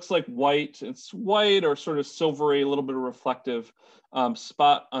 what looks like white, it's white or sort of silvery, a little bit of reflective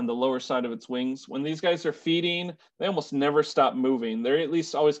spot on the lower side of its wings. When these guys are feeding, they almost never stop moving. They're at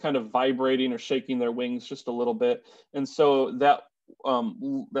least always kind of vibrating or shaking their wings just a little bit. And so that,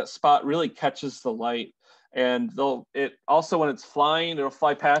 that spot really catches the light. And it also, when it's flying, it'll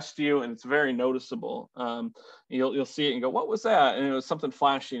fly past you, and it's very noticeable. You'll see it and go, what was that? And it was something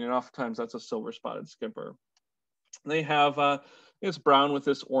flashing, and oftentimes that's a silver spotted skipper. They have, it's brown with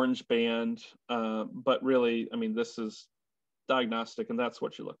this orange band, but really, I mean, this is diagnostic, and that's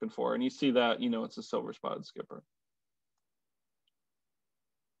what you're looking for. And you see that, you know, it's a silver spotted skipper.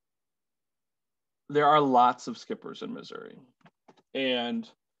 There are lots of skippers in Missouri, and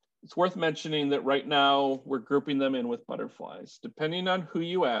it's worth mentioning that right now we're grouping them in with butterflies. Depending on who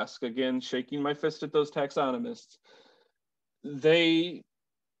you ask, again, shaking my fist at those taxonomists, they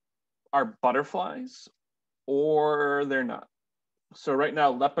are butterflies or they're not. So right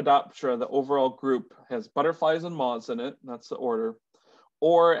now, Lepidoptera, the overall group, has butterflies and moths in it. That's the order.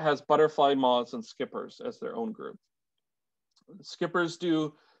 Or it has butterfly, moths, and skippers as their own group. Skippers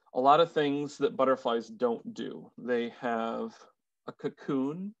do a lot of things that butterflies don't do. They have a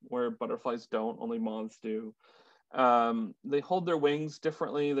cocoon where butterflies don't, only moths do. They hold their wings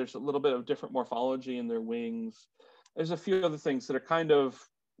differently. There's a little bit of different morphology in their wings. There's a few other things that are kind of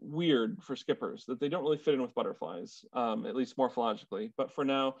weird for skippers that they don't really fit in with butterflies, at least morphologically. But for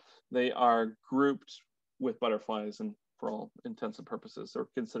now, they are grouped with butterflies, and for all intents and purposes, they're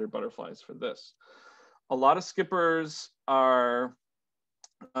considered butterflies for this. A lot of skippers are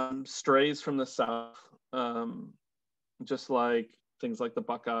strays from the south, just like things like the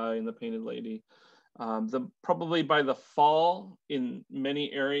buckeye and the painted lady. Probably by the fall, in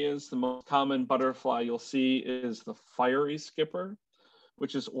many areas, the most common butterfly you'll see is the fiery skipper,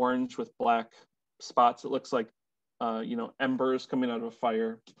 which is orange with black spots. It looks like, embers coming out of a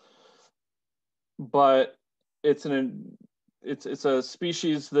fire. But it's a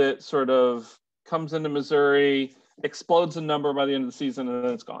species that sort of comes into Missouri, explodes in number by the end of the season, and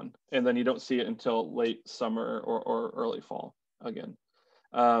then it's gone. And then you don't see it until late summer or early fall again.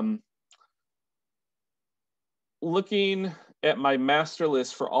 Looking at my master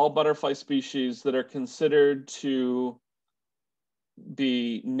list for all butterfly species that are considered to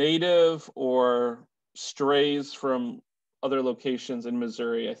be native or strays from other locations in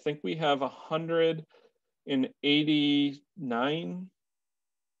Missouri, I think we have 189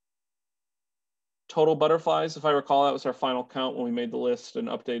 total butterflies. If I recall, that was our final count when we made the list and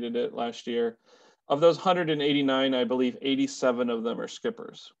updated it last year. Of those 189, I believe 87 of them are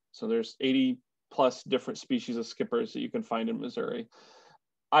skippers. So there's 80 plus different species of skippers that you can find in Missouri.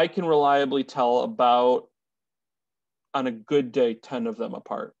 I can reliably tell about, on a good day, 10 of them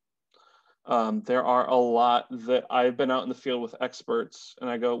apart. There are a lot that I've been out in the field with experts and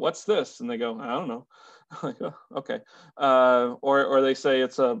I go, what's this? And they go, I don't know. I go, okay. Or they say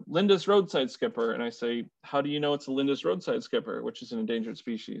it's a Linda's roadside skipper. And I say, how do you know it's a Linda's roadside skipper, which is an endangered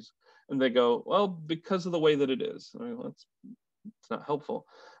species? And they go, well, because of the way that it is. I mean, well, it's not helpful.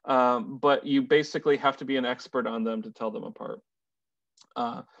 But you basically have to be an expert on them to tell them apart.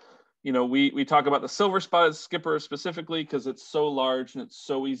 We talk about the silver spotted skipper specifically because it's so large and it's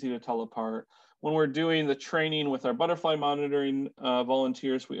so easy to tell apart. When we're doing the training with our butterfly monitoring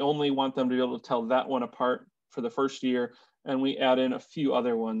volunteers, we only want them to be able to tell that one apart for the first year, and we add in a few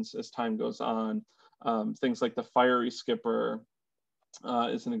other ones as time goes on. Things like the fiery skipper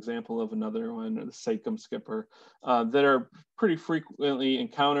is an example of another one, or the Sachem skipper, that are pretty frequently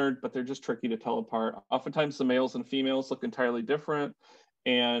encountered, but they're just tricky to tell apart. Oftentimes the males and females look entirely different.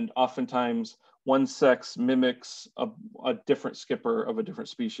 And oftentimes one sex mimics a different skipper of a different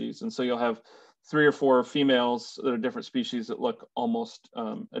species. And so you'll have 3 or 4 females that are different species that look almost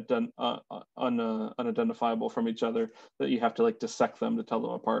unidentifiable from each other, that you have to like dissect them to tell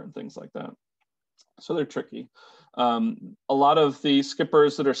them apart and things like that. So they're tricky. A lot of the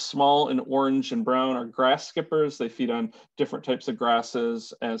skippers that are small and orange and brown are grass skippers. They feed on different types of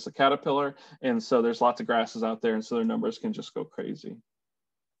grasses as a caterpillar. And so there's lots of grasses out there. And so their numbers can just go crazy.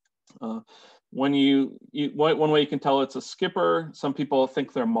 One way you can tell it's a skipper, some people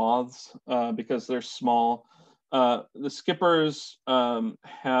think they're moths because they're small. The skippers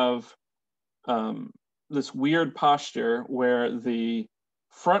have this weird posture where the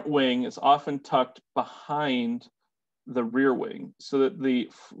front wing is often tucked behind the rear wing, so that the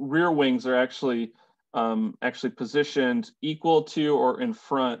rear wings are actually positioned equal to or in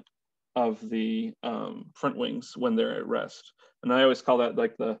front of the front wings when they're at rest. And I always call that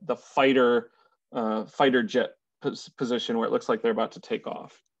like the fighter jet position, where it looks like they're about to take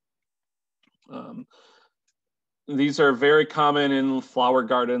off. These are very common in flower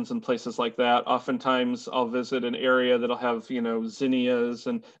gardens and places like that. Oftentimes I'll visit an area that'll have, zinnias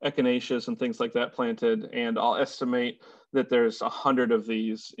and echinaceas and things like that planted, and I'll estimate that there's 100 of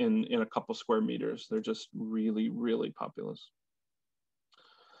these in a couple square meters. They're just really, really populous.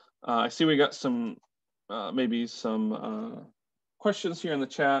 I see we got some, maybe some questions here in the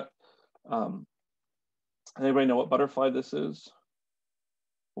chat. Anybody know what butterfly this is?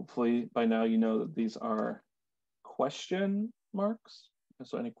 Hopefully by now you know that these are question marks.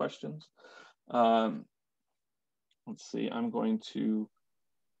 So any questions? Let's see, I'm going to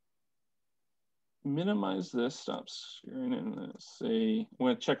minimize this, stop sharing, and let's see. I'm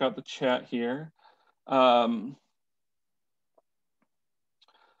going to check out the chat here.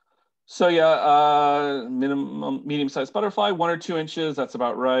 So yeah, minimum medium-sized butterfly, 1 or 2 inches, that's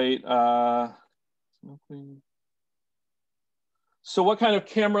about right. So what kind of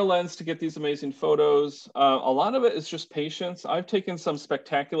camera lens to get these amazing photos? A lot of it is just patience. I've taken some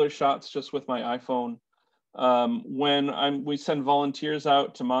spectacular shots just with my iPhone. When we send volunteers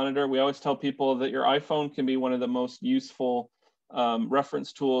out to monitor, we always tell people that your iPhone can be one of the most useful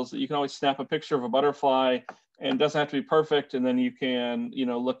reference tools, that you can always snap a picture of a butterfly, and it doesn't have to be perfect, and then you can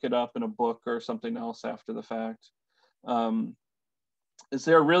look it up in a book or something else after the fact. Is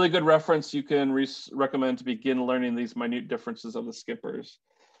there a really good reference you can recommend to begin learning these minute differences of the skippers?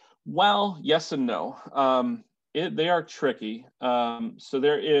 Well, yes and no. They are tricky. So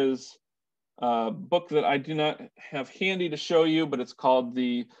there is a book that I do not have handy to show you, but it's called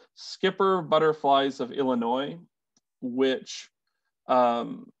The Skipper Butterflies of Illinois, which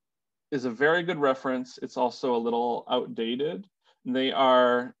is a very good reference. It's also a little outdated. They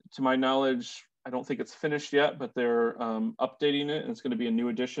are, to my knowledge, I don't think it's finished yet, but they're updating it, and it's going to be a new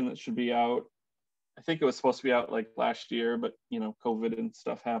edition that should be out. I think it was supposed to be out like last year, but you know, COVID and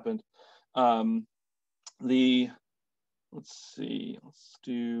stuff happened. Let's see, let's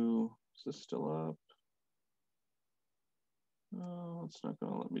do, is this still up? No, it's not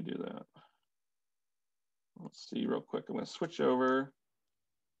going to let me do that. Let's see real quick. I'm going to switch over.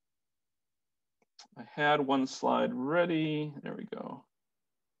 I had one slide ready. There we go.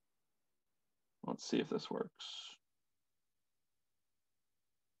 Let's see if this works.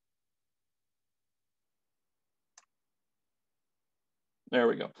 There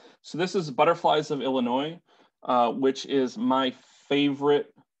we go. So this is Butterflies of Illinois, which is my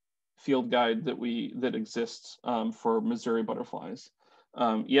favorite field guide that exists for Missouri butterflies.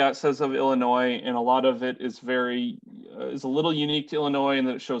 Yeah, it says of Illinois, and a lot of it is is a little unique to Illinois, and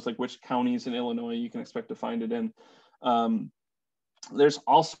that it shows like which counties in Illinois you can expect to find it in. There's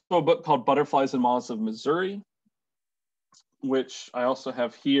also a book called Butterflies and Moths of Missouri, which I also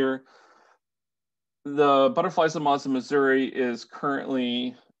have here. The Butterflies and Moths of Missouri is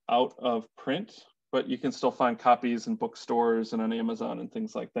currently out of print, but you can still find copies in bookstores and on Amazon and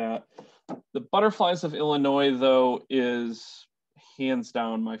things like that. The Butterflies of Illinois, though, is hands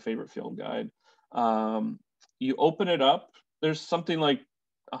down my favorite field guide. You open it up, there's something like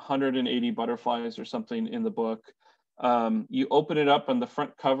 180 butterflies or something in the book. You open it up, and the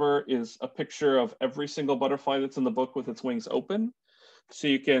front cover is a picture of every single butterfly that's in the book with its wings open. So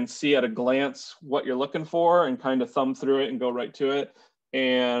you can see at a glance what you're looking for and kind of thumb through it and go right to it.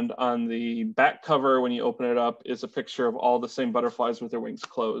 And on the back cover, when you open it up, is a picture of all the same butterflies with their wings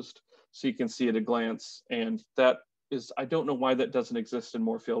closed. So you can see at a glance. And that is, I don't know why that doesn't exist in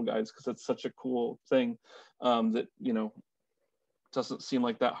more field guides, because it's such a cool thing that, you know, doesn't seem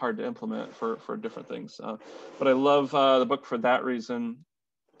like that hard to implement for different things. But I love the book for that reason.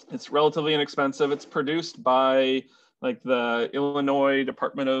 It's relatively inexpensive. It's produced by like the Illinois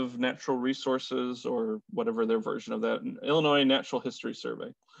Department of Natural Resources, or whatever their version of that, Illinois Natural History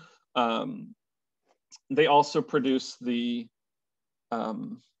Survey. They also produce the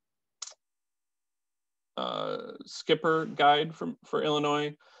Skipper Guide for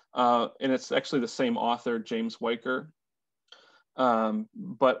Illinois, and it's actually the same author, James Weicker.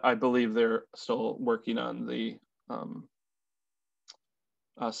 But I believe they're still working on the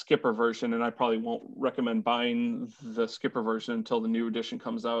Skipper version, and I probably won't recommend buying the Skipper version until the new edition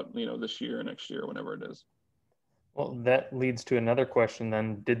comes out, you know, this year or next year, whenever it is. Well, that leads to another question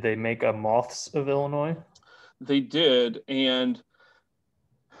then. Did they make a Moths of Illinois? They did, and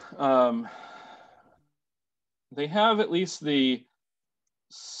they have at least the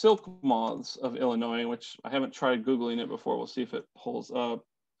Silk Moths of Illinois, which I haven't tried Googling it before. We'll see if it pulls up,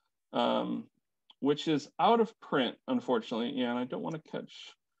 which is out of print, unfortunately. Yeah, and I don't want to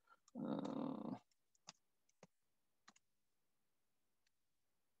catch.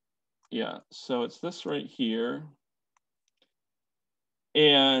 Yeah, so it's this right here.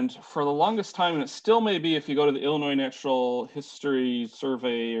 And for the longest time, and it still may be if you go to the Illinois Natural History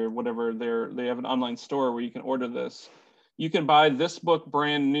Survey or whatever, they have an online store where you can order this. You can buy this book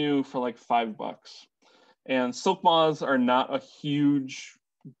brand new for like $5. And silk moths are not a huge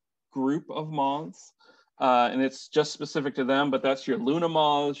group of moths, and it's just specific to them, but that's your Luna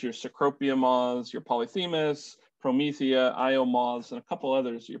moths, your Cecropia moths, your Polyphemus, Promethea, Io moths, and a couple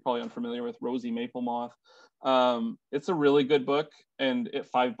others you're probably unfamiliar with, Rosy Maple moth. It's a really good book, and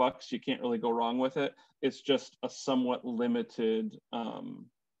at $5, you can't really go wrong with it. It's just a somewhat limited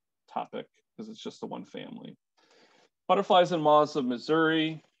topic because it's just the one family. Butterflies and Moths of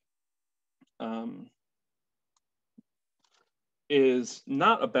Missouri is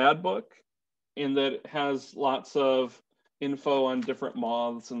not a bad book in that it has lots of info on different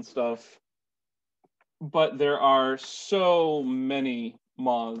moths and stuff, but there are so many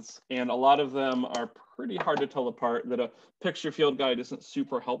moths, and a lot of them are pretty hard to tell apart that a picture field guide isn't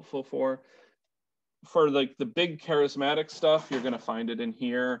super helpful for. For like the big charismatic stuff, you're going to find it in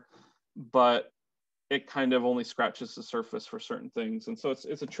here, but it kind of only scratches the surface for certain things. And so it's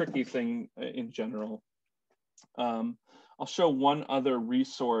a tricky thing in general. I'll show one other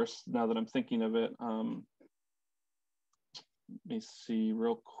resource now that I'm thinking of it. Let me see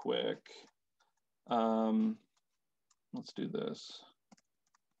real quick. let's do this.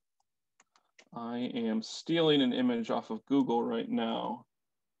 I am stealing an image off of Google right now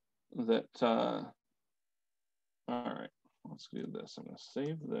that, all right, let's do this. I'm gonna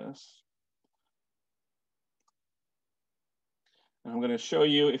save this. And I'm going to show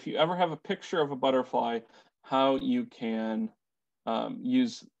you, if you ever have a picture of a butterfly, how you can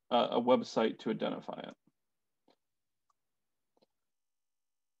use a website to identify it.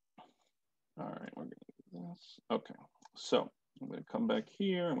 All right, we're going to do this. Okay, so I'm going to come back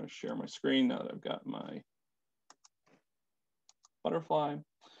here. I'm going to share my screen now that I've got my butterfly.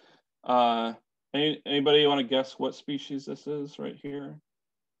 Anybody want to guess what species this is right here?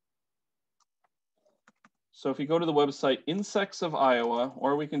 So if you go to the website Insects of Iowa,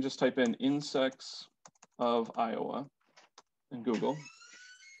 or we can just type in Insects of Iowa in Google.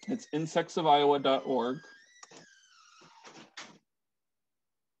 It's insectsofiowa.org.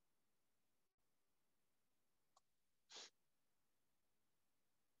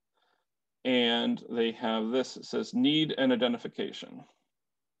 And they have this, it says need an identification.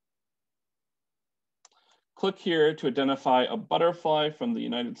 Click here to identify a butterfly from the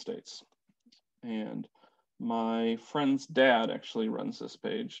United States. And my friend's dad actually runs this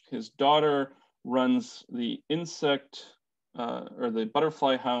page. His daughter runs the insect or the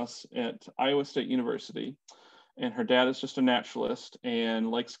butterfly house at Iowa State University. And her dad is just a naturalist and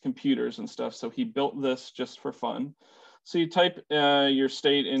likes computers and stuff. So he built this just for fun. So you type your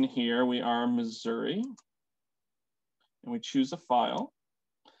state in here. We are Missouri. And we choose a file.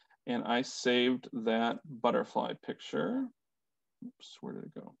 And I saved that butterfly picture. Oops, where did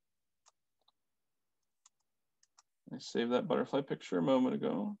it go? I saved that butterfly picture a moment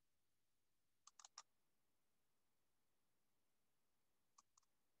ago.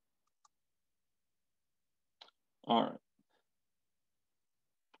 All right.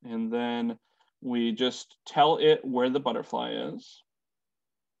 And then we just tell it where the butterfly is.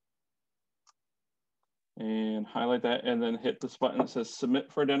 And highlight that and then hit this button that says submit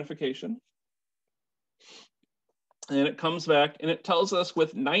for identification. And it comes back and it tells us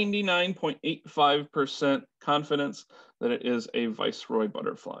with 99.85% confidence that it is a viceroy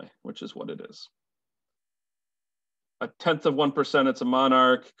butterfly, which is what it is. 0.1% it's a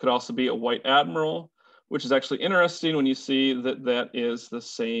monarch, could also be a white admiral, which is actually interesting when you see that that is the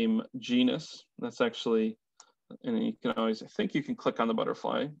same genus. That's actually, and you can always, I think you can click on the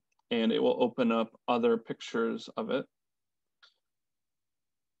butterfly and it will open up other pictures of it,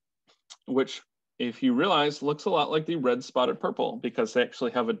 which if you realize looks a lot like the red spotted purple because they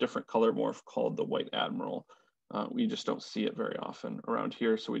actually have a different color morph called the white admiral. We just don't see it very often around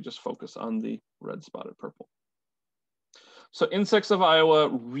here, so we just focus on the red spotted purple. So Insects of Iowa,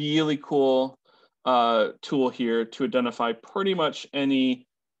 really cool tool here to identify pretty much any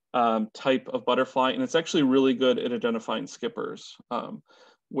type of butterfly, and it's actually really good at identifying skippers,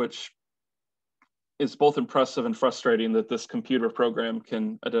 which is both impressive and frustrating that this computer program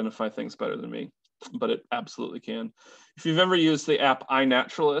can identify things better than me, but it absolutely can. If you've ever used the app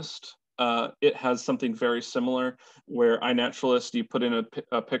iNaturalist, it has something very similar where iNaturalist, you put in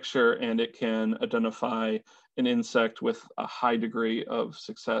a picture and it can identify an insect with a high degree of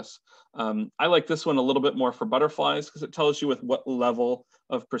success. I like this one a little bit more for butterflies because it tells you with what level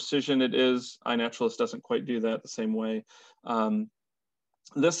of precision it is. iNaturalist doesn't quite do that the same way.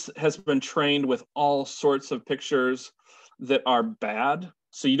 This has been trained with all sorts of pictures that are bad.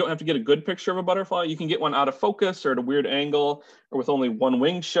 So you don't have to get a good picture of a butterfly. You can get one out of focus or at a weird angle or with only one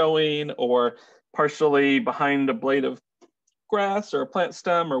wing showing or partially behind a blade of grass or a plant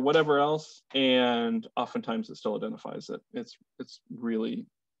stem or whatever else. And oftentimes it still identifies it. It's really,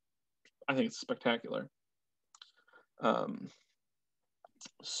 I think it's spectacular.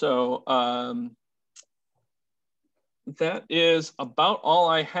 That is about all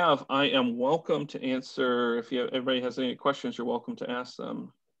I have. I am welcome to answer. If everybody has any questions, you're welcome to ask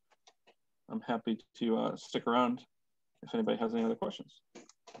them. I'm happy to stick around if anybody has any other questions.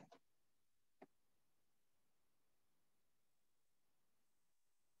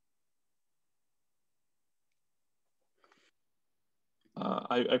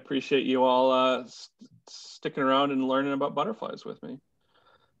 I appreciate you all sticking around and learning about butterflies with me.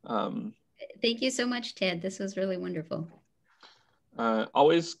 Thank you so much, Ted. This was really wonderful.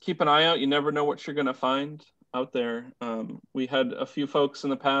 Always keep an eye out. You never know what you're going to find out there. We had a few folks in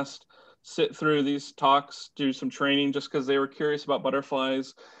the past sit through these talks, do some training just because they were curious about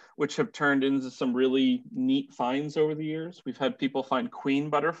butterflies, which have turned into some really neat finds over the years. We've had people find queen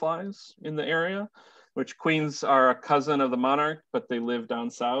butterflies in the area, which queens are a cousin of the monarch, but they live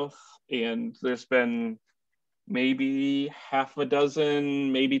down south. And there's been maybe half a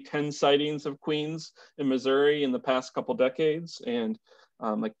dozen, maybe 10 sightings of queens in Missouri in the past couple decades. And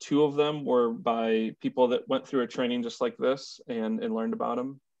like 2 of them were by people that went through a training just like this and learned about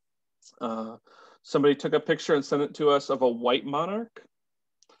them. Somebody took a picture and sent it to us of a white monarch.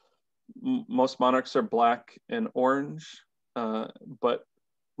 Most monarchs are black and orange, but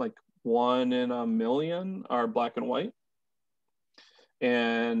like 1 in a million are black and white.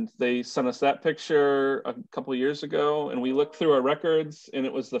 And they sent us that picture a couple of years ago, and we looked through our records, and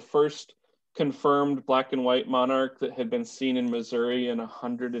it was the first confirmed black and white monarch that had been seen in Missouri in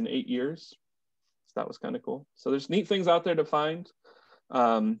 108 years. So that was kind of cool. So there's neat things out there to find.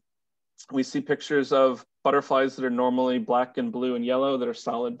 We see pictures of butterflies that are normally black and blue and yellow that are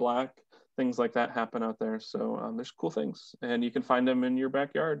solid black. Things like that happen out there. So there's cool things, and you can find them in your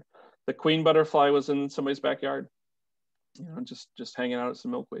backyard. The queen butterfly was in somebody's backyard, you know, just hanging out at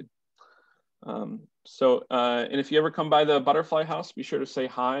some milkweed. And if you ever come by the butterfly house, be sure to say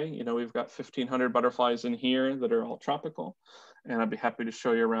hi. You know, we've got 1,500 butterflies in here that are all tropical, and I'd be happy to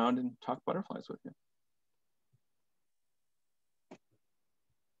show you around and talk butterflies with you.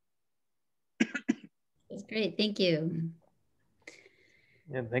 That's great. Thank you.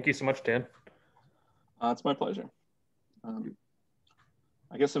 Yeah, thank you so much, Dan. It's my pleasure.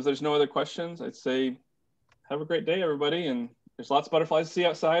 I guess if there's no other questions, I'd say have a great day, everybody. And there's lots of butterflies to see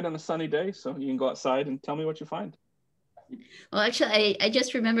outside on a sunny day, so you can go outside and tell me what you find. Well, actually, I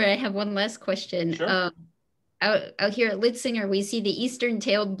just remember I have one last question. Sure. Out here at Litzinger, we see the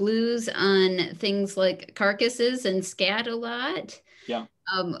eastern-tailed blues on things like carcasses and scat a lot. Yeah.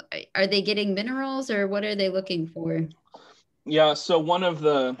 Are they getting minerals, or what are they looking for? Yeah, so one of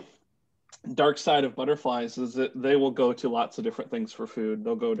the dark side of butterflies is that they will go to lots of different things for food.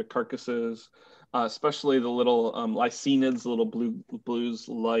 They'll go to carcasses, especially the little lycaenids, the little blues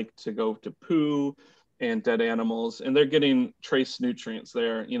like to go to poo and dead animals, and they're getting trace nutrients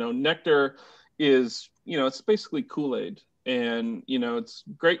there. You know, nectar is, you know, it's basically Kool-Aid, and, you know, it's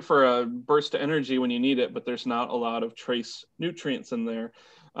great for a burst of energy when you need it, but there's not a lot of trace nutrients in there.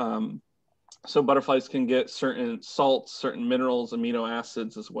 So butterflies can get certain salts, certain minerals, amino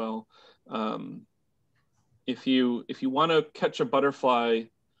acids as well. If you want to catch a butterfly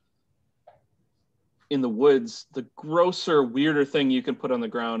in the woods, the grosser, weirder thing you can put on the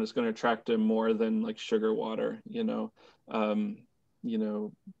ground is going to attract them more than like sugar water, you know,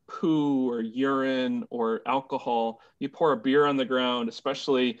 poo or urine or alcohol. You pour a beer on the ground,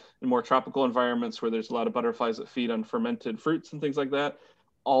 especially in more tropical environments where there's a lot of butterflies that feed on fermented fruits and things like that.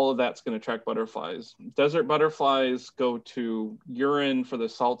 All of that's going to attract butterflies. Desert butterflies go to urine for the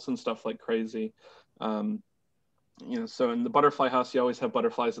salts and stuff like crazy. You know, so in the butterfly house, you always have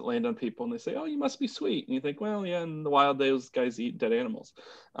butterflies that land on people, and they say, "Oh, you must be sweet." And you think, well, yeah, in the wild, those guys eat dead animals.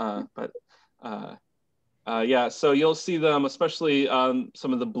 Yeah, so you'll see them, especially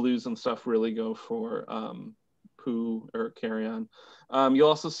some of the blues and stuff, really go for poo or carrion. You'll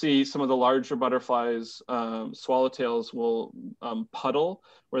also see some of the larger butterflies, swallowtails will puddle,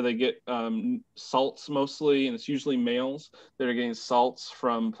 where they get salts mostly, and it's usually males that are getting salts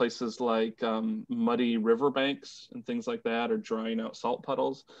from places like muddy riverbanks and things like that, or drying out salt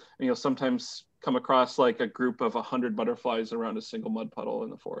puddles. And you'll sometimes come across like a group of 100 butterflies around a single mud puddle in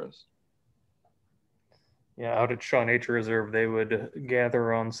the forest. Yeah, out at Shaw Nature Reserve, they would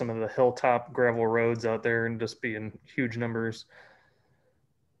gather on some of the hilltop gravel roads out there and just be in huge numbers.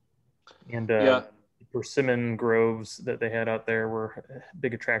 And Yeah. persimmon groves that they had out there were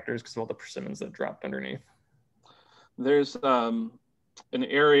big attractors because of all the persimmons that dropped underneath. There's an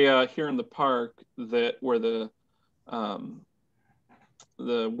area here in the park where the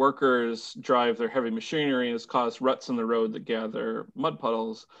workers drive their heavy machinery, and has caused ruts in the road that gather mud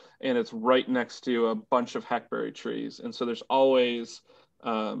puddles, and it's right next to a bunch of hackberry trees. And so there's always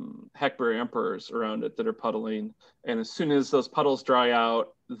hackberry emperors around it that are puddling. And as soon as those puddles dry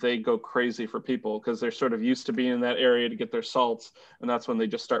out, they go crazy for people because they're sort of used to being in that area to get their salts. And that's when they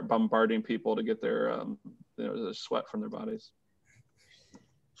just start bombarding people to get their, their sweat from their bodies.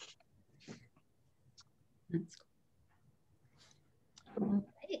 All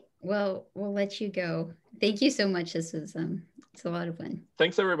right. Well, we'll let you go. Thank you so much. This was it's a lot of fun.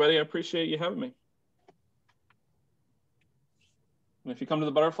 Thanks, everybody. I appreciate you having me. And if you come to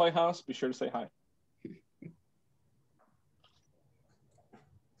the butterfly house, be sure to say hi.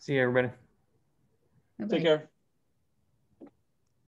 See you, everybody. Bye-bye. Take care.